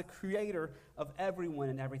 God is the creator of everyone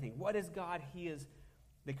and everything. What is God? He is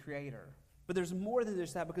the creator. But there's more than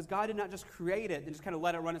just that, because God did not just create it and just kind of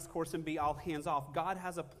let it run its course and be all hands off. God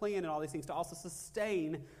has a plan in all these things to also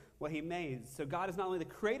sustain what he made. So God is not only the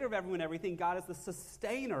creator of everyone and everything, God is the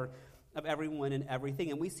sustainer of everyone and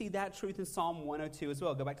everything. And we see that truth in Psalm 102 as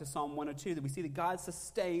well. Go back to Psalm 102, that we see that God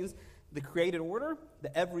sustains the created order,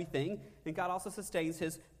 the everything, and God also sustains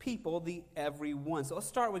his people, the everyone. So let's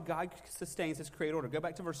start with God sustains his created order. Go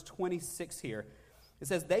back to verse 26 here. It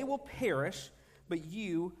says, they will perish, but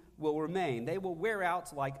you will remain. They will wear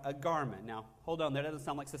out like a garment. Now, hold on, that doesn't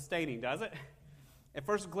sound like sustaining, does it? At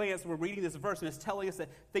first glance, we're reading this verse, and it's telling us that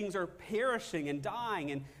things are perishing and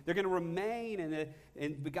dying, and they're going to remain,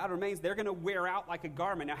 but God remains. They're going to wear out like a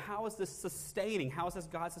garment. Now, how is this sustaining? How is this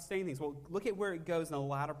God sustaining things? Well, look at where it goes in the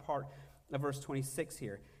latter part of verse 26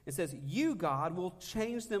 here. It says, you, God, will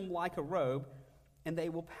change them like a robe, and they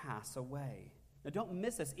will pass away. Now, don't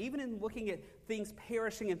miss this. Even in looking at things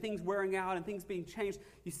perishing and things wearing out and things being changed,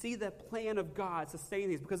 you see the plan of God sustaining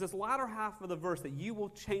these. Because this latter half of the verse, that you will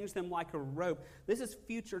change them like a robe, this is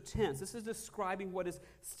future tense. This is describing what is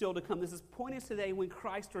still to come. This is pointing us today when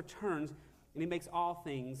Christ returns and he makes all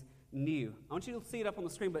things new. I want you to see it up on the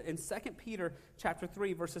screen, but in 2 Peter chapter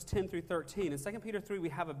 3, verses 10 through 13, in 2 Peter 3, we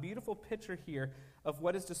have a beautiful picture here of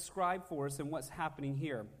what is described for us and what's happening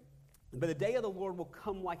here. But the day of the Lord will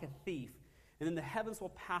come like a thief, and then the heavens will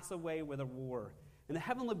pass away with a roar. And the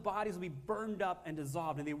heavenly bodies will be burned up and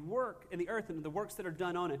dissolved. And the work in the earth and the works that are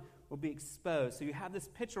done on it will be exposed. So you have this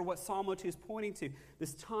picture of what Psalm 2 is pointing to.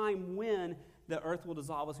 This time when the earth will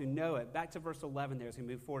dissolve as we know it. Back to verse 11 there as we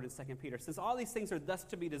move forward in 2 Peter. Since all these things are thus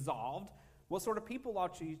to be dissolved, what sort of people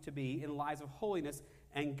ought you to be in lives of holiness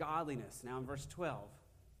and godliness? Now in verse 12.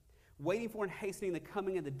 Waiting for and hastening the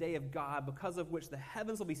coming of the day of God, because of which the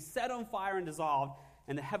heavens will be set on fire and dissolved,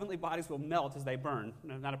 and the heavenly bodies will melt as they burn.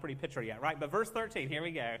 Not a pretty picture yet, right? But verse 13, here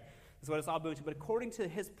we go. This is what it's all moving to. But according to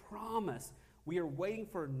his promise, we are waiting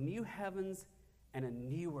for new heavens and a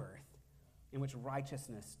new earth in which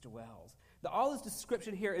righteousness dwells. All this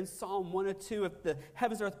description here in Psalm 102 of the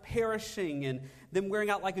heavens and earth perishing and them wearing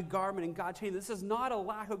out like a garment and God changing, this is not a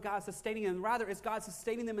lack of God sustaining them. Rather, it's God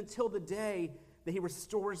sustaining them until the day that he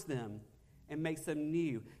restores them and makes them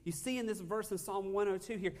new. You see in this verse in Psalm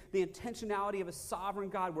 102 here, the intentionality of a sovereign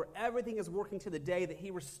God where everything is working to the day that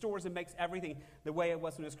he restores and makes everything the way it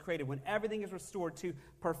was when it was created, when everything is restored to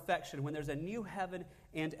perfection, when there's a new heaven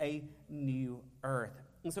and a new earth.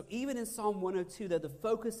 And so even in Psalm 102, that the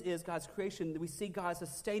focus is God's creation, we see God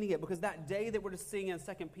sustaining it, because that day that we're just seeing in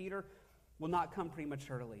 2 Peter will not come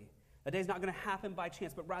prematurely. That day is not going to happen by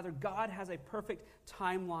chance, but rather God has a perfect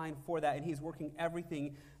timeline for that, and he's working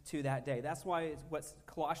everything to that day. That's why it's what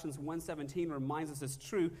Colossians 1:17 reminds us is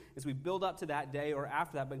true as we build up to that day or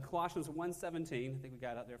after that. But in Colossians 1:17, I think we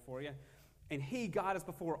got it up there for you. And he, God, is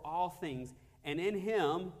before all things, and in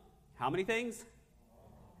him, how many things?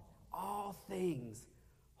 All things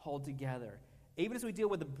hold together. Even as we deal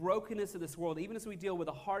with the brokenness of this world, even as we deal with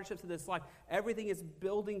the hardships of this life, everything is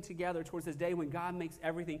building together towards this day when God makes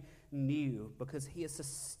everything new, because he is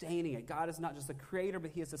sustaining it. God is not just a creator, but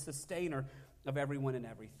he is a sustainer of everyone and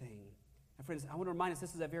everything. And friends, I want to remind us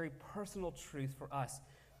this is a very personal truth for us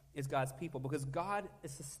as God's people, because God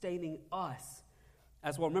is sustaining us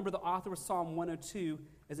as well. Remember, the author of Psalm 102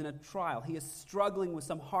 is in a trial. He is struggling with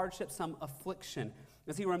some hardship, some affliction.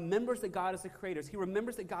 As he remembers that God is the creator, as he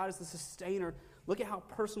remembers that God is the sustainer, look at how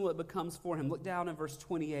personal it becomes for him. Look down in verse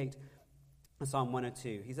 28 of Psalm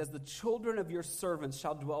 102. He says, the children of your servants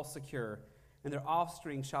shall dwell secure, and their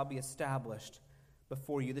offspring shall be established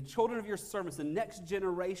before you. The children of your servants, the next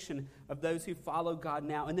generation of those who follow God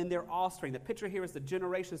now, and then their offspring. The picture here is the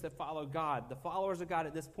generations that follow God. The followers of God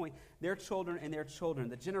at this point, their children and their children,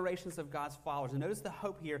 the generations of God's followers. And notice the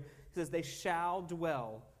hope here. It says, they shall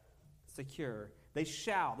dwell secure. They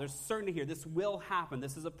shall. There's certainty here. This will happen.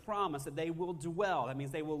 This is a promise that they will dwell. That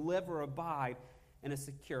means they will live or abide in a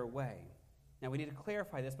secure way. Now, we need to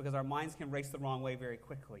clarify this because our minds can race the wrong way very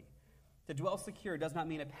quickly. To dwell secure does not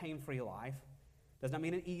mean a pain-free life. Does not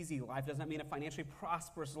mean an easy life. Does not mean a financially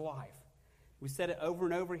prosperous life. We said it over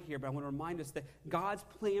and over here, but I want to remind us that God's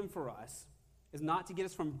plan for us is not to get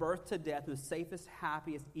us from birth to death in the safest,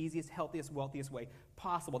 happiest, easiest, healthiest, wealthiest way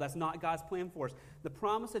possible. That's not God's plan for us. The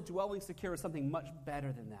promise of dwelling secure is something much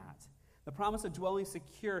better than that. The promise of dwelling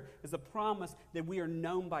secure is the promise that we are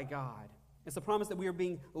known by God. It's the promise that we are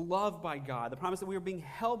being loved by God, the promise that we are being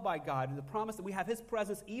held by God, and the promise that we have His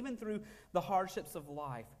presence even through the hardships of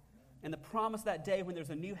life. And the promise that day when there's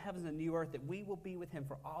a new heavens and a new earth that we will be with Him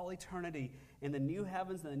for all eternity in the new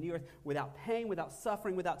heavens and the new earth without pain, without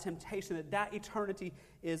suffering, without temptation, that eternity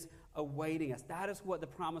is awaiting us. That is what the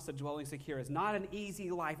promise of dwelling secure is. Not an easy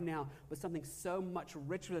life now, but something so much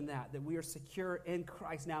richer than that we are secure in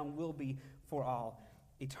Christ now and will be for all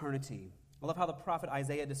eternity. I love how the prophet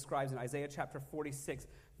Isaiah describes in Isaiah chapter 46,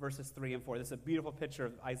 verses 3 and 4. This is a beautiful picture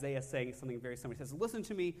of Isaiah saying something very similar. He says, "Listen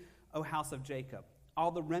to me, O house of Jacob, all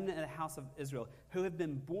the remnant of the house of Israel, who have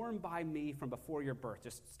been born by me from before your birth."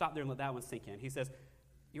 Just stop there and let that one sink in. He says,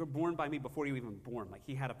 you were born by me before you were even born. Like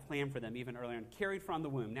He had a plan for them even earlier and carried from the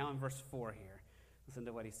womb. Now in verse 4 here, listen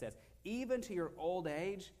to what He says. "Even to your old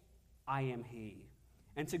age, I am He.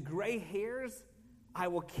 And to gray hairs, I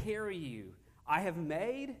will carry you. I have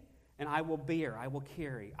made, and I will bear. I will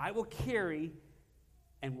carry. I will carry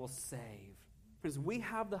and will save." Friends, we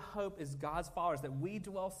have the hope as God's followers that we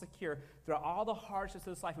dwell secure throughout all the hardships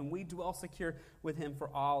of this life, and we dwell secure with Him for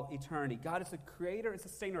all eternity. God is the creator and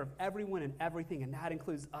sustainer of everyone and everything, and that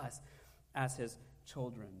includes us as His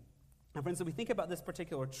children. And friends, if we think about this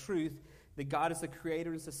particular truth, that God is the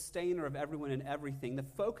creator and sustainer of everyone and everything, the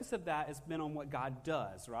focus of that has been on what God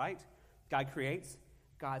does, right? God creates,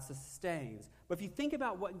 God sustains. But if you think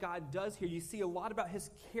about what God does here, you see a lot about His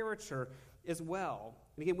character as well.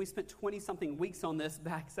 And again, we spent 20-something weeks on this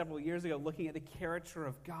back several years ago looking at the character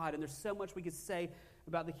of God. And there's so much we could say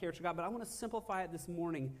about the character of God. But I want to simplify it this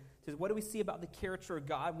morning to what do we see about the character of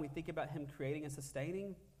God when we think about Him creating and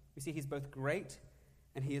sustaining? We see He's both great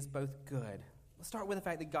and He is both good. Let's start with the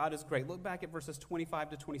fact that God is great. Look back at verses 25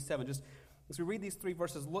 to 27. Just as we read these three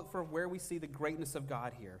verses, look for where we see the greatness of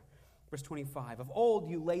God here. Verse 25, "Of old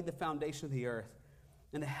you laid the foundation of the earth,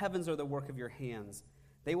 and the heavens are the work of your hands.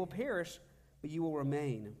 They will perish, but you will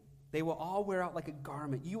remain. They will all wear out like a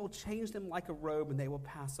garment. You will change them like a robe, and they will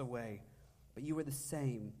pass away. But you are the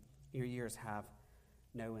same. Your years have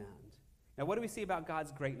no end." Now, what do we see about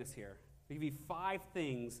God's greatness here? I'll give you 5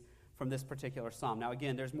 things from this particular psalm. Now,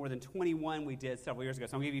 again, there's more than 21 we did several years ago,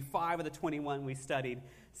 so I'm going to give you 5 of the 21 we studied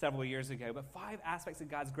several years ago. But 5 aspects of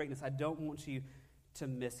God's greatness I don't want you to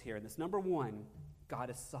miss here. And this, number 1, God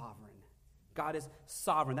is sovereign. God is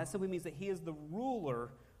sovereign. That simply means that He is the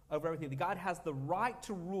ruler over everything. That God has the right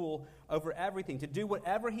to rule over everything, to do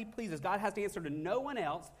whatever He pleases. God has to answer to no one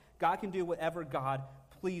else. God can do whatever God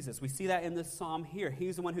pleases. We see that in this psalm here.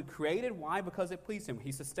 He's the one who created. Why? Because it pleased Him.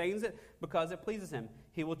 He sustains it because it pleases Him.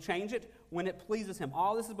 He will change it when it pleases Him.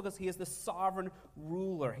 All this is because He is the sovereign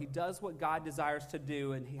ruler. He does what God desires to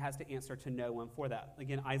do, and He has to answer to no one for that.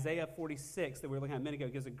 Again, Isaiah 46 that we were looking at a minute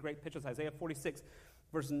ago gives a great picture. Isaiah 46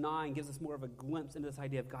 verse 9 gives us more of a glimpse into this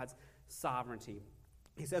idea of God's sovereignty.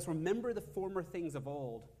 He says, "Remember the former things of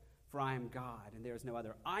old, for I am God, and there is no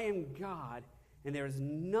other. I am God, and there is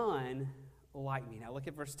none like me." Now look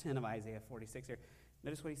at verse 10 of Isaiah 46 here.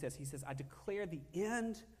 Notice what he says. He says, "I declare the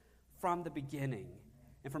end from the beginning,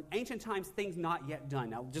 and from ancient times things not yet done."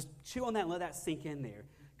 Now just chew on that and let that sink in there.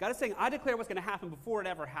 God is saying, I declare what's going to happen before it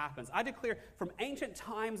ever happens. I declare from ancient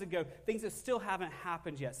times ago things that still haven't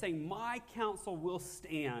happened yet, saying, my counsel will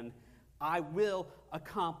stand. I will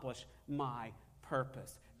accomplish my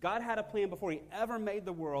purpose. God had a plan before He ever made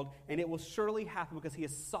the world, and it will surely happen because He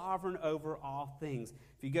is sovereign over all things.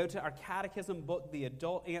 If you go to our catechism book, the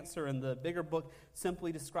adult answer in the bigger book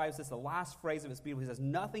simply describes this. The last phrase of it's beautiful. He says,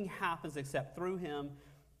 nothing happens except through Him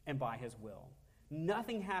and by His will.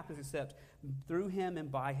 Nothing happens except through Him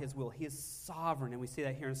and by His will. He is sovereign, and we see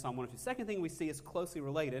that here in Psalm 102. Second thing we see is closely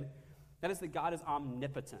related. That is that God is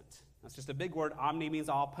omnipotent. That's just a big word. Omni means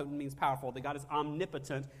all, potent means powerful. That God is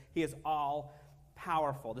omnipotent. He is all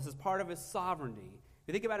powerful. This is part of His sovereignty. If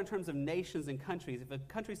you think about it in terms of nations and countries, if a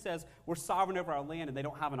country says we're sovereign over our land and they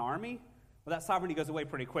don't have an army, well, that sovereignty goes away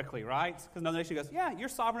pretty quickly, right? Because another nation goes, yeah, you're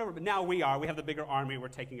sovereign over, but now we are. We have the bigger army. We're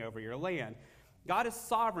taking over your land. God is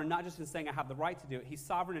sovereign, not just in saying I have the right to do it. He's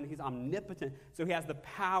sovereign and He's omnipotent, so He has the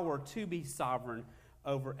power to be sovereign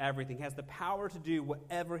over everything. He has the power to do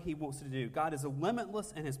whatever He wants to do. God is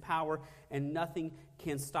limitless in His power, and nothing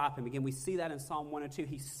can stop Him. Again, we see that in Psalm 102.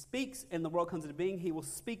 He speaks and the world comes into being. He will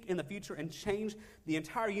speak in the future and change the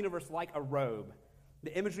entire universe like a robe.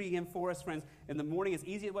 The imagery again for us, friends, in the morning, as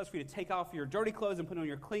easy as it was for you to take off your dirty clothes and put on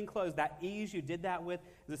your clean clothes, that ease you did that with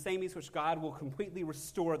is the same ease which God will completely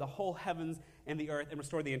restore the whole heavens and the earth and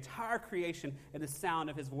restore the entire creation in the sound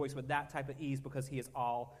of His voice with that type of ease because He is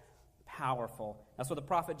all powerful. That's what the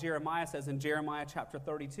prophet Jeremiah says in Jeremiah chapter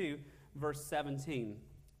 32, verse 17.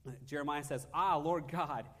 Jeremiah says, Lord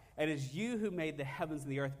God, it is You who made the heavens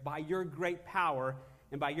and the earth by Your great power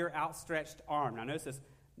and by your outstretched arm. Now notice this,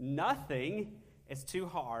 nothing is too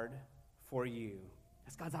hard for you.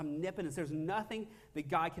 That's God's omnipotence. There's nothing that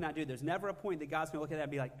God cannot do. There's never a point that God's going to look at that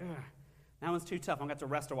and be like, ugh, that one's too tough. I'm going to have to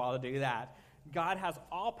rest a while to do that. God has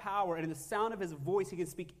all power, and in the sound of his voice, he can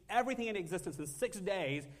speak everything into existence in 6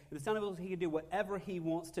 days. In the sound of his voice, he can do whatever he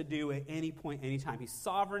wants to do at any point, any time. He's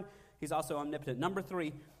sovereign. He's also omnipotent. Number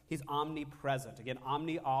 3, he's omnipresent. Again,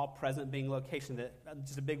 omni, all, present being location. That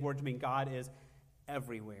just a big word to mean God is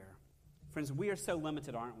everywhere. Friends, we are so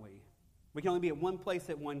limited, aren't we? We can only be at one place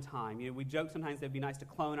at one time. You know, we joke sometimes that it'd be nice to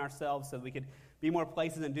clone ourselves so we could be more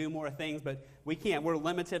places and do more things, but we can't. We're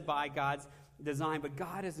limited by God's design, but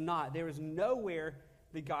God is not. There is nowhere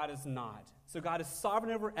that God is not. So God is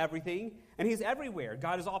sovereign over everything, and he's everywhere.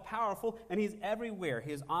 God is all-powerful, and he's everywhere.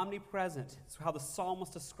 He is omnipresent. That's how the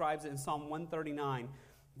psalmist describes it in Psalm 139,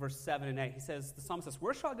 verse 7 and 8. He says, the psalmist says,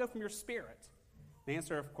 where shall I go from your spirit? The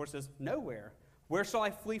answer, of course, is nowhere. Where shall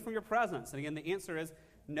I flee from your presence? And again, the answer is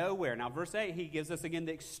nowhere. Now, verse 8, he gives us, again,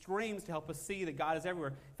 the extremes to help us see that God is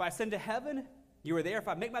everywhere. If I ascend to heaven, you are there. If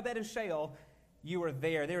I make my bed in Sheol, you are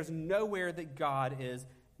there. There is nowhere that God is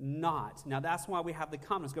not. Now, that's why we have the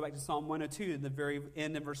confidence. Go back to Psalm 102, at the very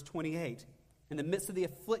end of verse 28. In the midst of the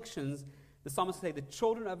afflictions, the psalmist say, the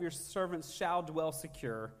children of your servants shall dwell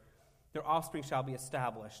secure. Their offspring shall be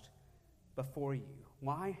established before you.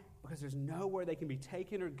 Why? Because there's nowhere they can be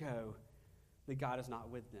taken or go that God is not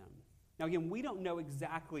with them. Now, again, we don't know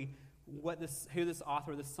exactly who this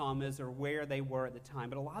author of this psalm is or where they were at the time,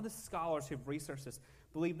 but a lot of the scholars who've researched this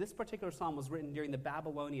believe this particular psalm was written during the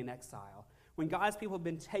Babylonian exile, when God's people had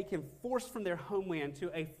been taken, forced from their homeland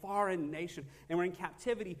to a foreign nation, and were in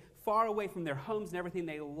captivity far away from their homes and everything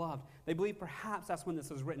they loved. They believe perhaps that's when this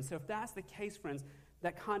was written. So if that's the case, friends,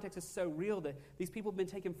 that context is so real that these people have been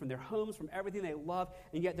taken from their homes, from everything they love,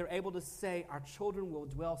 and yet they're able to say, our children will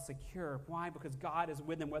dwell secure. Why? Because God is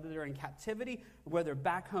with them, whether they're in captivity or whether they're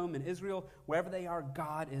back home in Israel, wherever they are,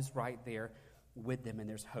 God is right there with them, and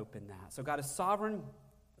there's hope in that. So God is sovereign,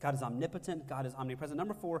 God is omnipotent, God is omnipresent.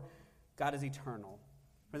 Number 4, God is eternal.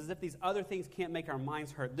 As if these other things can't make our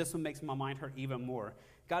minds hurt, this one makes my mind hurt even more.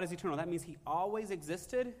 God is eternal. That means he always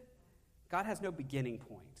existed. God has no beginning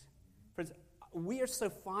point. Friends, we are so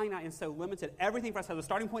finite and so limited. Everything for us has a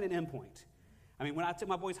starting point and end point. I mean, when I took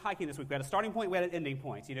my boys hiking this week, we had a starting point, we had an ending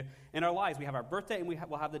point. You know, in our lives, we have our birthday and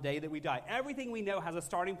we'll have the day that we die. Everything we know has a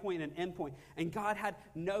starting point and an end point. And God had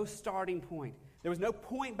no starting point. There was no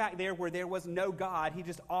point back there where there was no God. He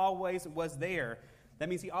just always was there. That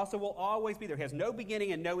means he also will always be there. He has no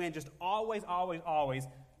beginning and no end, just always, always, always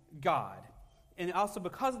God. And also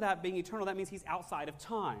because of that being eternal, that means he's outside of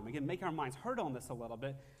time. Again, make our minds hurt on this a little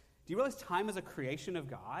bit. Do you realize time is a creation of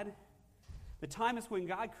God? The time is when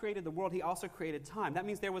God created the world, he also created time. That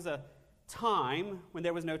means there was a time when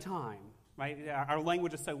there was no time, right? Our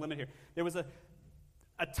language is so limited here. There was a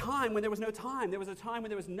time when there was no time. There was a time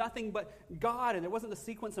when there was nothing but God, and there wasn't the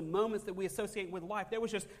sequence of moments that we associate with life. There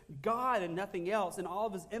was just God and nothing else, and all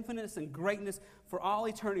of his infiniteness and greatness for all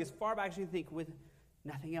eternity, as far back as you think, with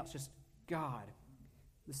nothing else, just God.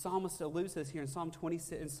 The psalmist alludes to this here in Psalm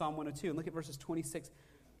 26 and Psalm 102. And look at verses 26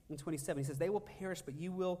 and 27. He says, they will perish, but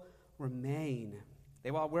you will remain.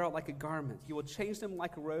 They will wear out like a garment. You will change them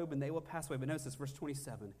like a robe, and they will pass away. But notice this, verse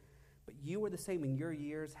 27. But you are the same, and your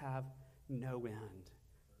years have no end.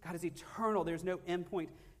 God is eternal. There's no end point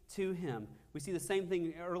to him. We see the same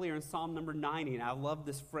thing earlier in Psalm number 90, and I love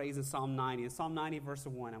this phrase in Psalm 90. In Psalm 90, verse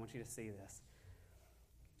 1, I want you to see this.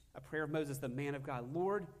 A prayer of Moses, the man of God.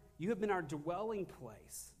 Lord, you have been our dwelling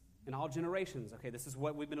place in all generations. Okay, this is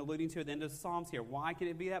what we've been alluding to at the end of the Psalms here. Why can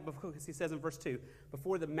it be that? Because he says in verse 2,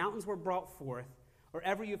 before the mountains were brought forth, or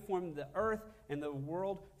ever you formed the earth and the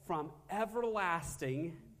world, from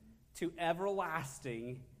everlasting to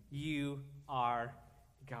everlasting, you are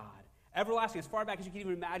God. Everlasting, as far back as you can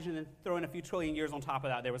even imagine, and throwing a few trillion years on top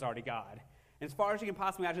of that, there was already God. And as far as you can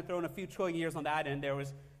possibly imagine, throwing a few trillion years on that end, there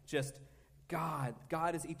was just God.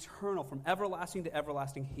 God is eternal. From everlasting to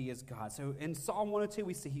everlasting, he is God. So in Psalm 102,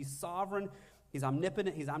 we see he's sovereign, he's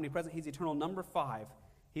omnipotent, he's omnipresent, he's eternal. Number 5,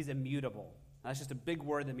 he's immutable. Now, that's just a big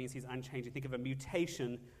word that means he's unchanging. Think of a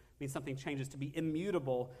mutation, means something changes. To be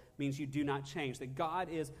immutable means you do not change. That God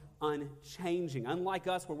is unchanging. Unlike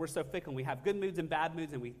us, where we're so fickle, and we have good moods and bad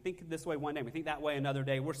moods, and we think this way one day, and we think that way another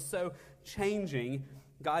day. We're so changing.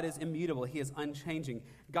 God is immutable. He is unchanging.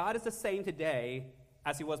 God is the same today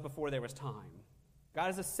as he was before there was time. God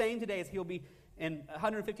is the same today as he'll be in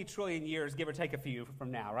 150 trillion years, give or take a few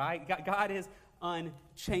from now, right? God is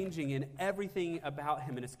unchanging in everything about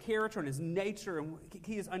him, in his character and his nature, and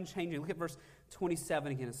he is unchanging. Look at verse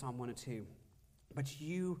 27 again in Psalm 102. But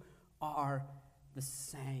you are the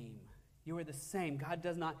same. You are the same. God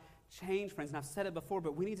does not change, friends. And I've said it before,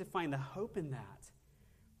 but we need to find the hope in that.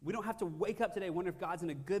 We don't have to wake up today and wonder if God's in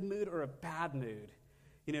a good mood or a bad mood.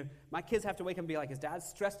 You know, my kids have to wake up and be like, is Dad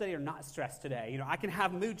stressed today or not stressed today? You know, I can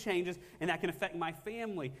have mood changes and that can affect my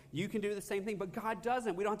family. You can do the same thing, but God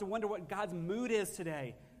doesn't. We don't have to wonder what God's mood is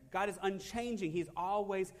today. God is unchanging. He's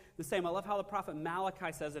always the same. I love how the prophet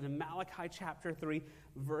Malachi says it in Malachi chapter 3,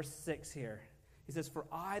 verse 6 here. He says, for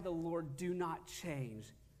I, the Lord, do not change.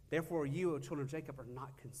 Therefore you, O children of Jacob, are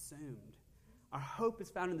not consumed. Our hope is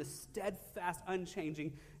found in the steadfast,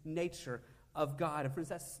 unchanging nature of God. And friends,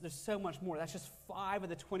 there's so much more. That's just 5 of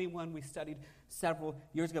the 21 we studied several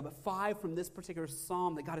years ago. But 5 from this particular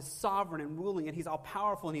psalm, that God is sovereign and ruling, and He's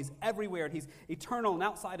all-powerful, and He's everywhere, and He's eternal and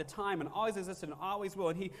outside of time, and always existed and always will,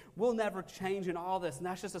 and He will never change in all this. And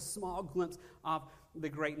that's just a small glimpse of the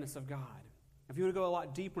greatness of God. If you want to go a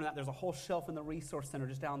lot deeper in that, there's a whole shelf in the Resource Center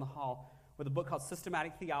just down the hall with a book called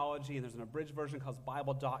Systematic Theology, and there's an abridged version called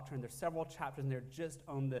Bible Doctrine. There's several chapters in there just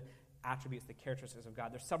on the attributes, the characteristics of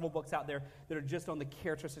God. There's several books out there that are just on the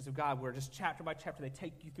characteristics of God, where just chapter by chapter they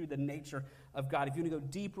take you through the nature of God. If you want to go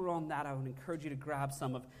deeper on that, I would encourage you to grab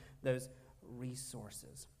some of those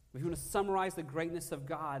resources. If you want to summarize the greatness of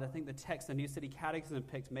God, I think the text the New City Catechism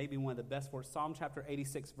picked may be one of the best for it. Psalm chapter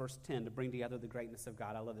 86, verse 10, to bring together the greatness of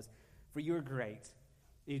God. I love this. For you are great,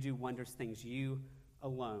 and you do wondrous things. You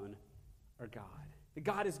alone are God. That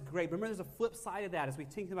God is great. Remember, there's a flip side of that as we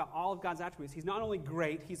think about all of God's attributes. He's not only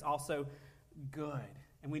great, He's also good.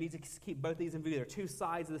 And we need to keep both these in view. They're two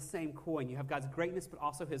sides of the same coin. You have God's greatness, but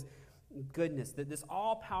also His goodness. That this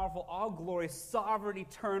all-powerful, all-glorious, sovereign,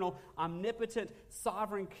 eternal, omnipotent,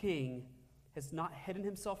 sovereign King has not hidden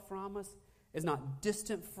Himself from us, is not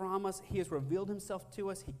distant from us. He has revealed Himself to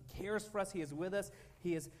us. He cares for us. He is with us.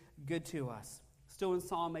 He is good to us. Still in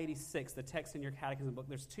Psalm 86, the text in your catechism book,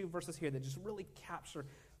 there's 2 verses here that just really capture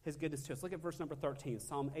His goodness to us. Look at verse number 13,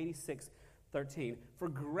 Psalm 86, 13. For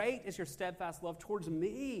great is your steadfast love towards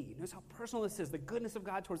me. Notice how personal this is, the goodness of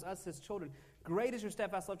God towards us, His children. Great is your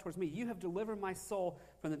steadfast love towards me. You have delivered my soul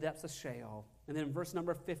from the depths of Sheol. And then in verse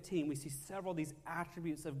number 15, we see several of these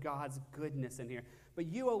attributes of God's goodness in here. But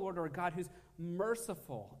you, O Lord, are a God who's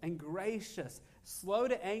merciful and gracious, slow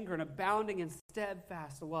to anger and abounding in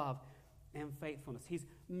steadfast love and faithfulness. He's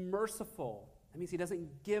merciful. That means He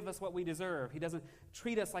doesn't give us what we deserve. He doesn't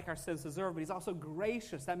treat us like our sins deserve, but He's also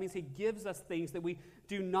gracious. That means He gives us things that we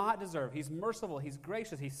do not deserve. He's merciful. He's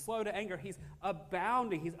gracious. He's slow to anger. He's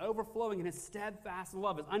abounding. He's overflowing in His steadfast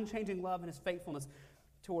love, His unchanging love, and His faithfulness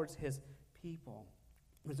towards His people.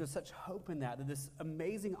 There's such hope in that this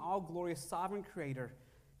amazing, all-glorious, sovereign Creator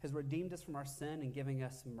has redeemed us from our sin and giving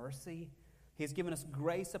us mercy. He's given us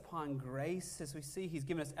grace upon grace, as we see. He's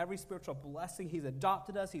given us every spiritual blessing. He's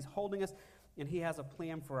adopted us. He's holding us, and He has a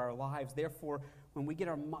plan for our lives. Therefore, when we get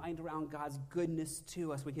our mind around God's goodness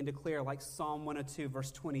to us, we can declare, like Psalm 102,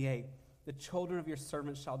 verse 28, the children of your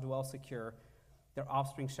servants shall dwell secure. Their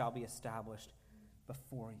offspring shall be established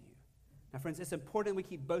before you. Now, friends, it's important we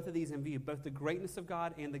keep both of these in view, both the greatness of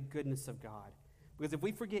God and the goodness of God. Because if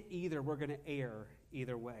we forget either, we're going to err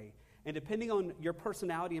either way. And depending on your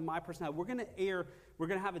personality and my personality, we're going to err. We're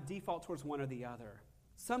going to have a default towards one or the other.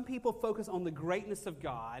 Some people focus on the greatness of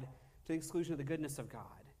God to the exclusion of the goodness of God.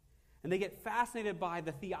 And they get fascinated by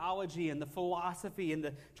the theology and the philosophy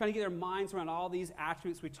and trying to get their minds around all these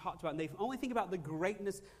attributes we talked about. And they only think about the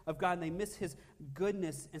greatness of God, and they miss His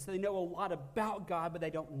goodness. And so they know a lot about God, but they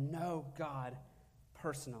don't know God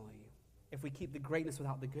personally if we keep the greatness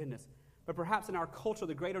without the goodness. But perhaps in our culture,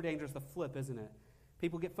 the greater danger is the flip, isn't it?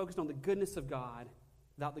 People get focused on the goodness of God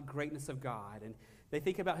without the greatness of God. And they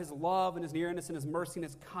think about His love and His nearness and His mercy and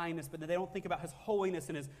His kindness, but they don't think about His holiness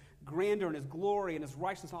and His grandeur and His glory and His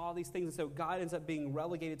righteousness and all these things. And so God ends up being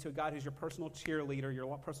relegated to a God who's your personal cheerleader,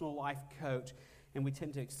 your personal life coach, and we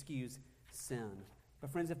tend to excuse sin.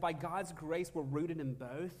 But friends, if by God's grace we're rooted in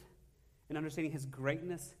both, in understanding His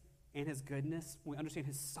greatness and His goodness, we understand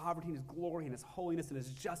His sovereignty and His glory and His holiness and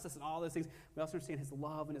His justice and all those things, we also understand His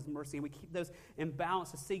love and His mercy, and we keep those in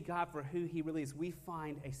balance to see God for who He really is. We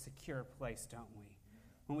find a secure place, don't we?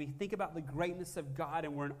 When we think about the greatness of God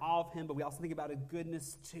and we're in awe of Him, but we also think about His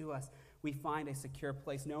goodness to us, we find a secure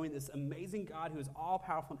place, knowing this amazing God who is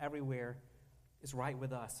all-powerful and everywhere is right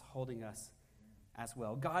with us, holding us as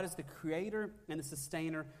well. God is the creator and the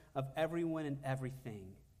sustainer of everyone and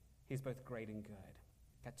everything. He's both great and good.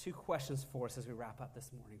 Got 2 questions for us as we wrap up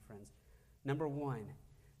this morning, friends. Number 1,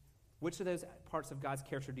 which of those parts of God's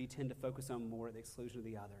character do you tend to focus on more at the exclusion of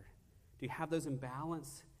the other? Do you have those in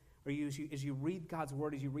balance? Or as you read God's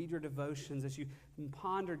word, as you read your devotions, as you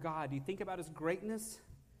ponder God, do you think about His greatness?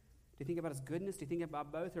 Do you think about his goodness? Do you think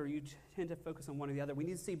about both, or you tend to focus on one or the other? We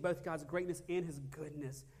need to see both God's greatness and his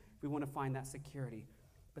goodness if we want to find that security.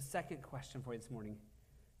 But second question for you this morning,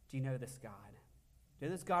 do you know this God? Do you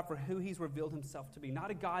know this God for who he's revealed himself to be? Not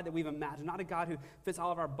a God that we've imagined, not a God who fits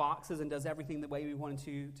all of our boxes and does everything the way we want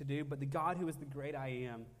him to do, but the God who is the great I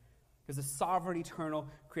am, who's a sovereign, eternal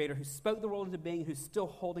creator, who spoke the world into being, who's still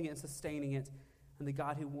holding it and sustaining it, and the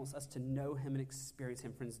God who wants us to know him and experience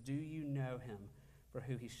him. Friends, do you know him for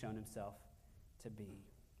who he's shown himself to be?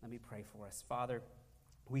 Let me pray for us. Father,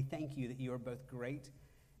 we thank you that you are both great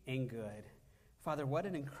and good. Father, what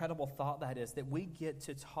an incredible thought that is, that we get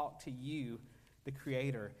to talk to you, the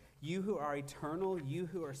Creator, you who are eternal, you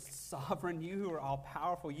who are sovereign, you who are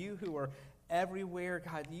all-powerful, you who are everywhere,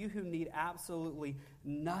 God, you who need absolutely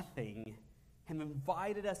nothing, have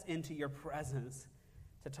invited us into your presence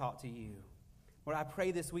to talk to you. Lord, I pray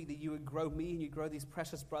this week that you would grow me and you grow these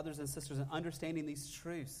precious brothers and sisters in understanding these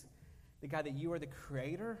truths. That, God, that you are the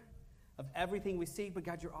creator of everything we see, but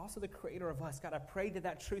God, you're also the creator of us. God, I pray that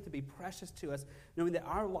that truth would be precious to us, knowing that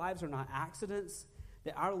our lives are not accidents,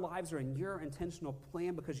 that our lives are in your intentional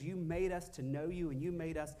plan because you made us to know you and you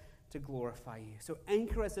made us to glorify you. So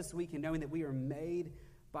anchor us this week in knowing that we are made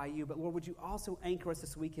by you. But Lord, would you also anchor us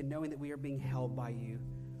this week in knowing that we are being held by you?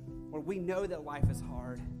 Lord, we know that life is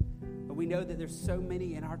hard, but we know that there's so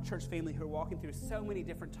many in our church family who are walking through so many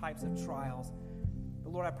different types of trials.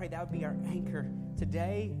 But Lord, I pray that would be our anchor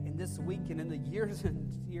today and this week and in the years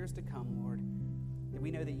and years to come, Lord. That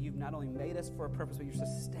we know that you've not only made us for a purpose, but you're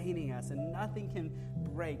sustaining us, and nothing can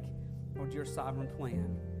break, Lord, your sovereign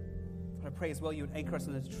plan. Lord, I pray as well you would anchor us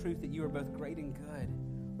in the truth that you are both great and good.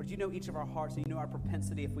 Lord, you know each of our hearts, and you know our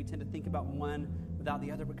propensity if we tend to think about one without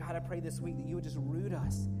the other. But God, I pray this week that you would just root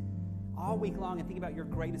us all week long and think about your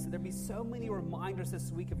greatness. And there'd be so many reminders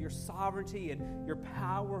this week of your sovereignty and your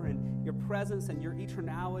power and your presence and your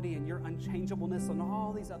eternality and your unchangeableness and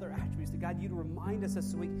all these other attributes. That God, you'd remind us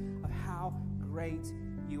this week of how great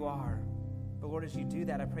you are. But Lord, as you do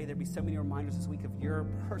that, I pray there'd be so many reminders this week of your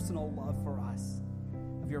personal love for us,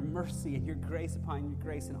 of your mercy and your grace upon your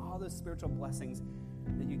grace and all those spiritual blessings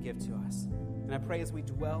that you give to us. And I pray as we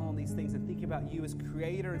dwell on these things and think about you as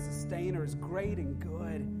creator and sustainer, as great and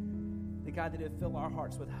good, that God, that it would fill our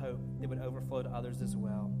hearts with hope that would overflow to others as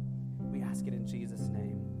well. We ask it in Jesus'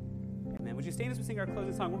 name. Amen. Would you stand as we sing our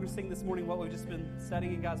closing song? We're going to sing this morning what we've just been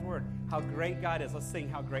studying in God's Word. How great God is. Let's sing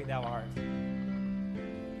How Great Thou Art.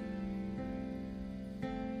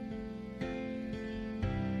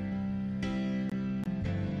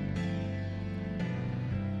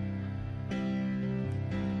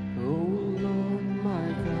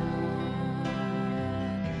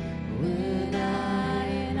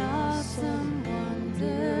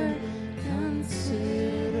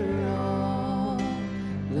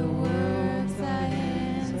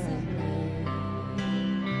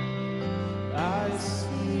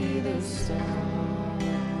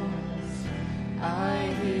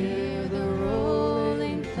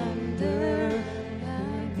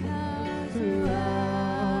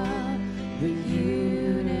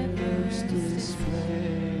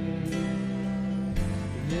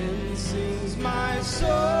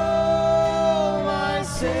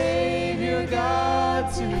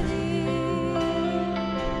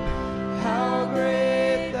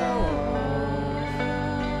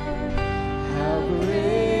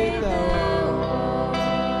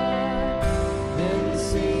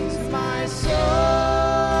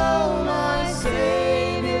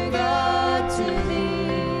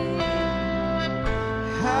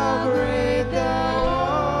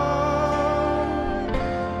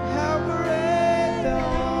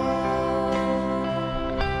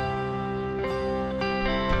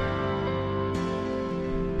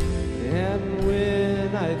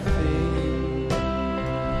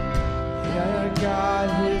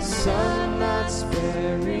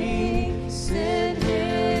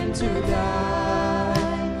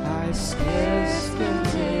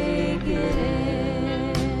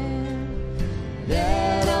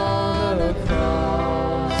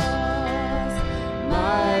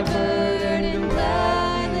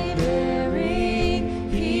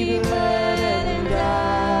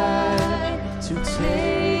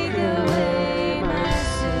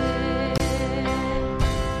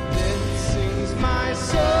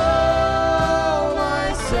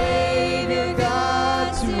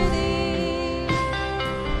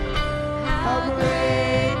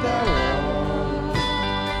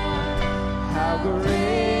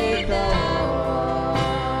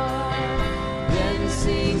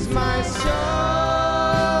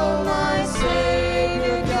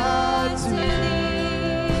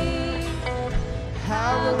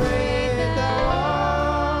 How great thou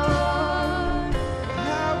art.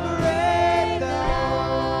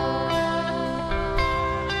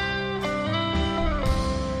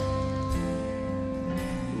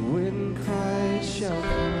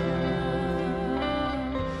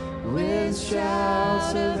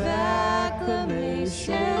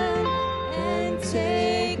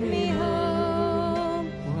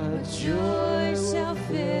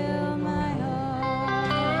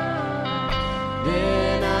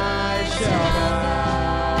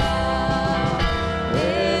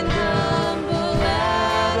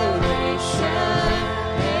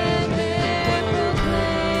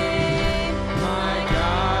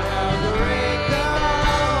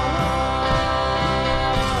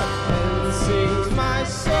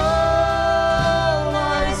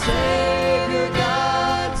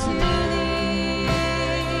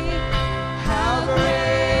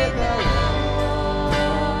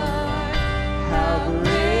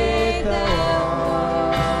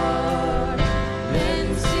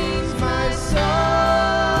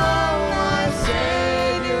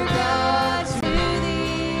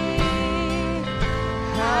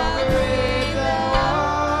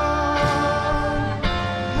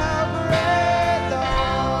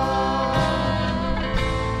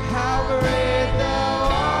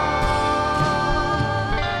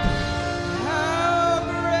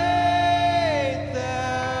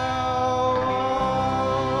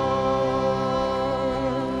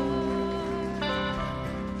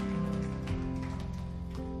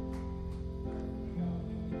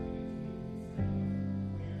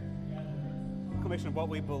 proclamation of what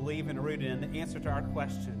we believe and are rooted in, the answer to our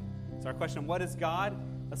question. So our question, what is God?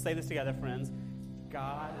 Let's say this together, friends.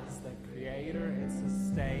 God is the creator and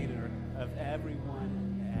sustainer of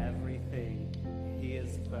everyone and everything. He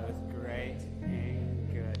is both great and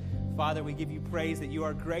good. Father, we give you praise that you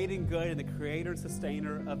are great and good and the creator and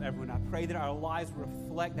sustainer of everyone. I pray that our lives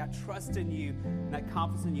reflect that trust in you and that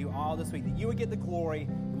confidence in you all this week, that you would get the glory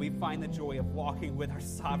and we find the joy of walking with our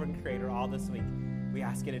sovereign creator all this week. We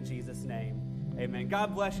ask it in Jesus' name. Amen.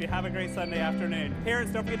 God bless you. Have a great Sunday afternoon.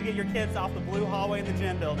 Parents, don't forget to get your kids off the blue hallway in the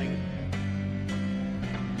gym building.